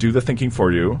pundits do the thinking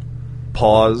for you.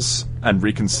 Pause and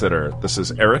reconsider. This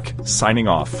is Eric signing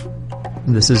off.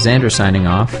 This is Xander signing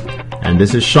off. And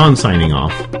this is Sean signing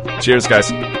off. Cheers,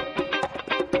 guys.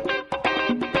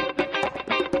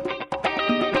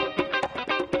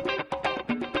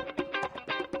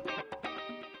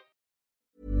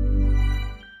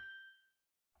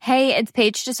 Hey, it's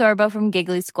Paige DeSorbo from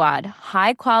Giggly Squad.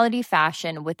 High quality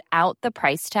fashion without the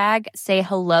price tag. Say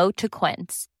hello to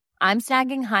Quince. I'm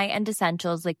snagging high-end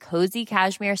essentials like cozy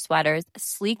cashmere sweaters,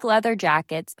 sleek leather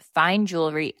jackets, fine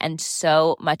jewelry, and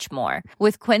so much more.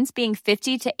 With Quince being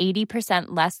 50 to 80%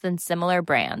 less than similar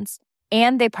brands.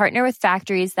 And they partner with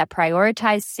factories that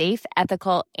prioritize safe,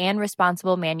 ethical, and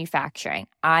responsible manufacturing.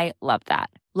 I love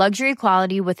that. Luxury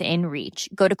quality within reach.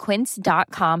 Go to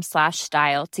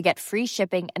quince.com/style to get free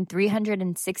shipping and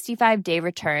 365-day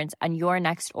returns on your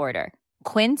next order.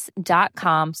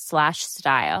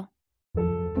 Quince.com/style.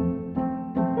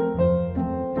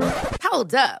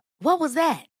 Hold up. What was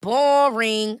that?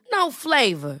 Boring. No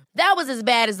flavor. That was as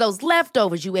bad as those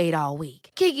leftovers you ate all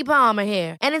week. Keke Palmer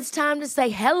here, and it's time to say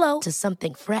hello to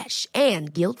something fresh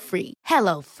and guilt-free.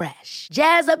 Hello Fresh.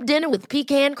 Jazz up dinner with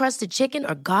pecan-crusted chicken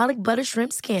or garlic butter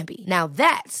shrimp scampi. Now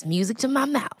that's music to my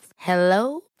mouth.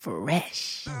 Hello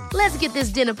Fresh. Let's get this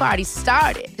dinner party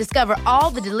started. Discover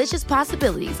all the delicious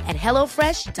possibilities at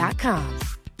HelloFresh.com.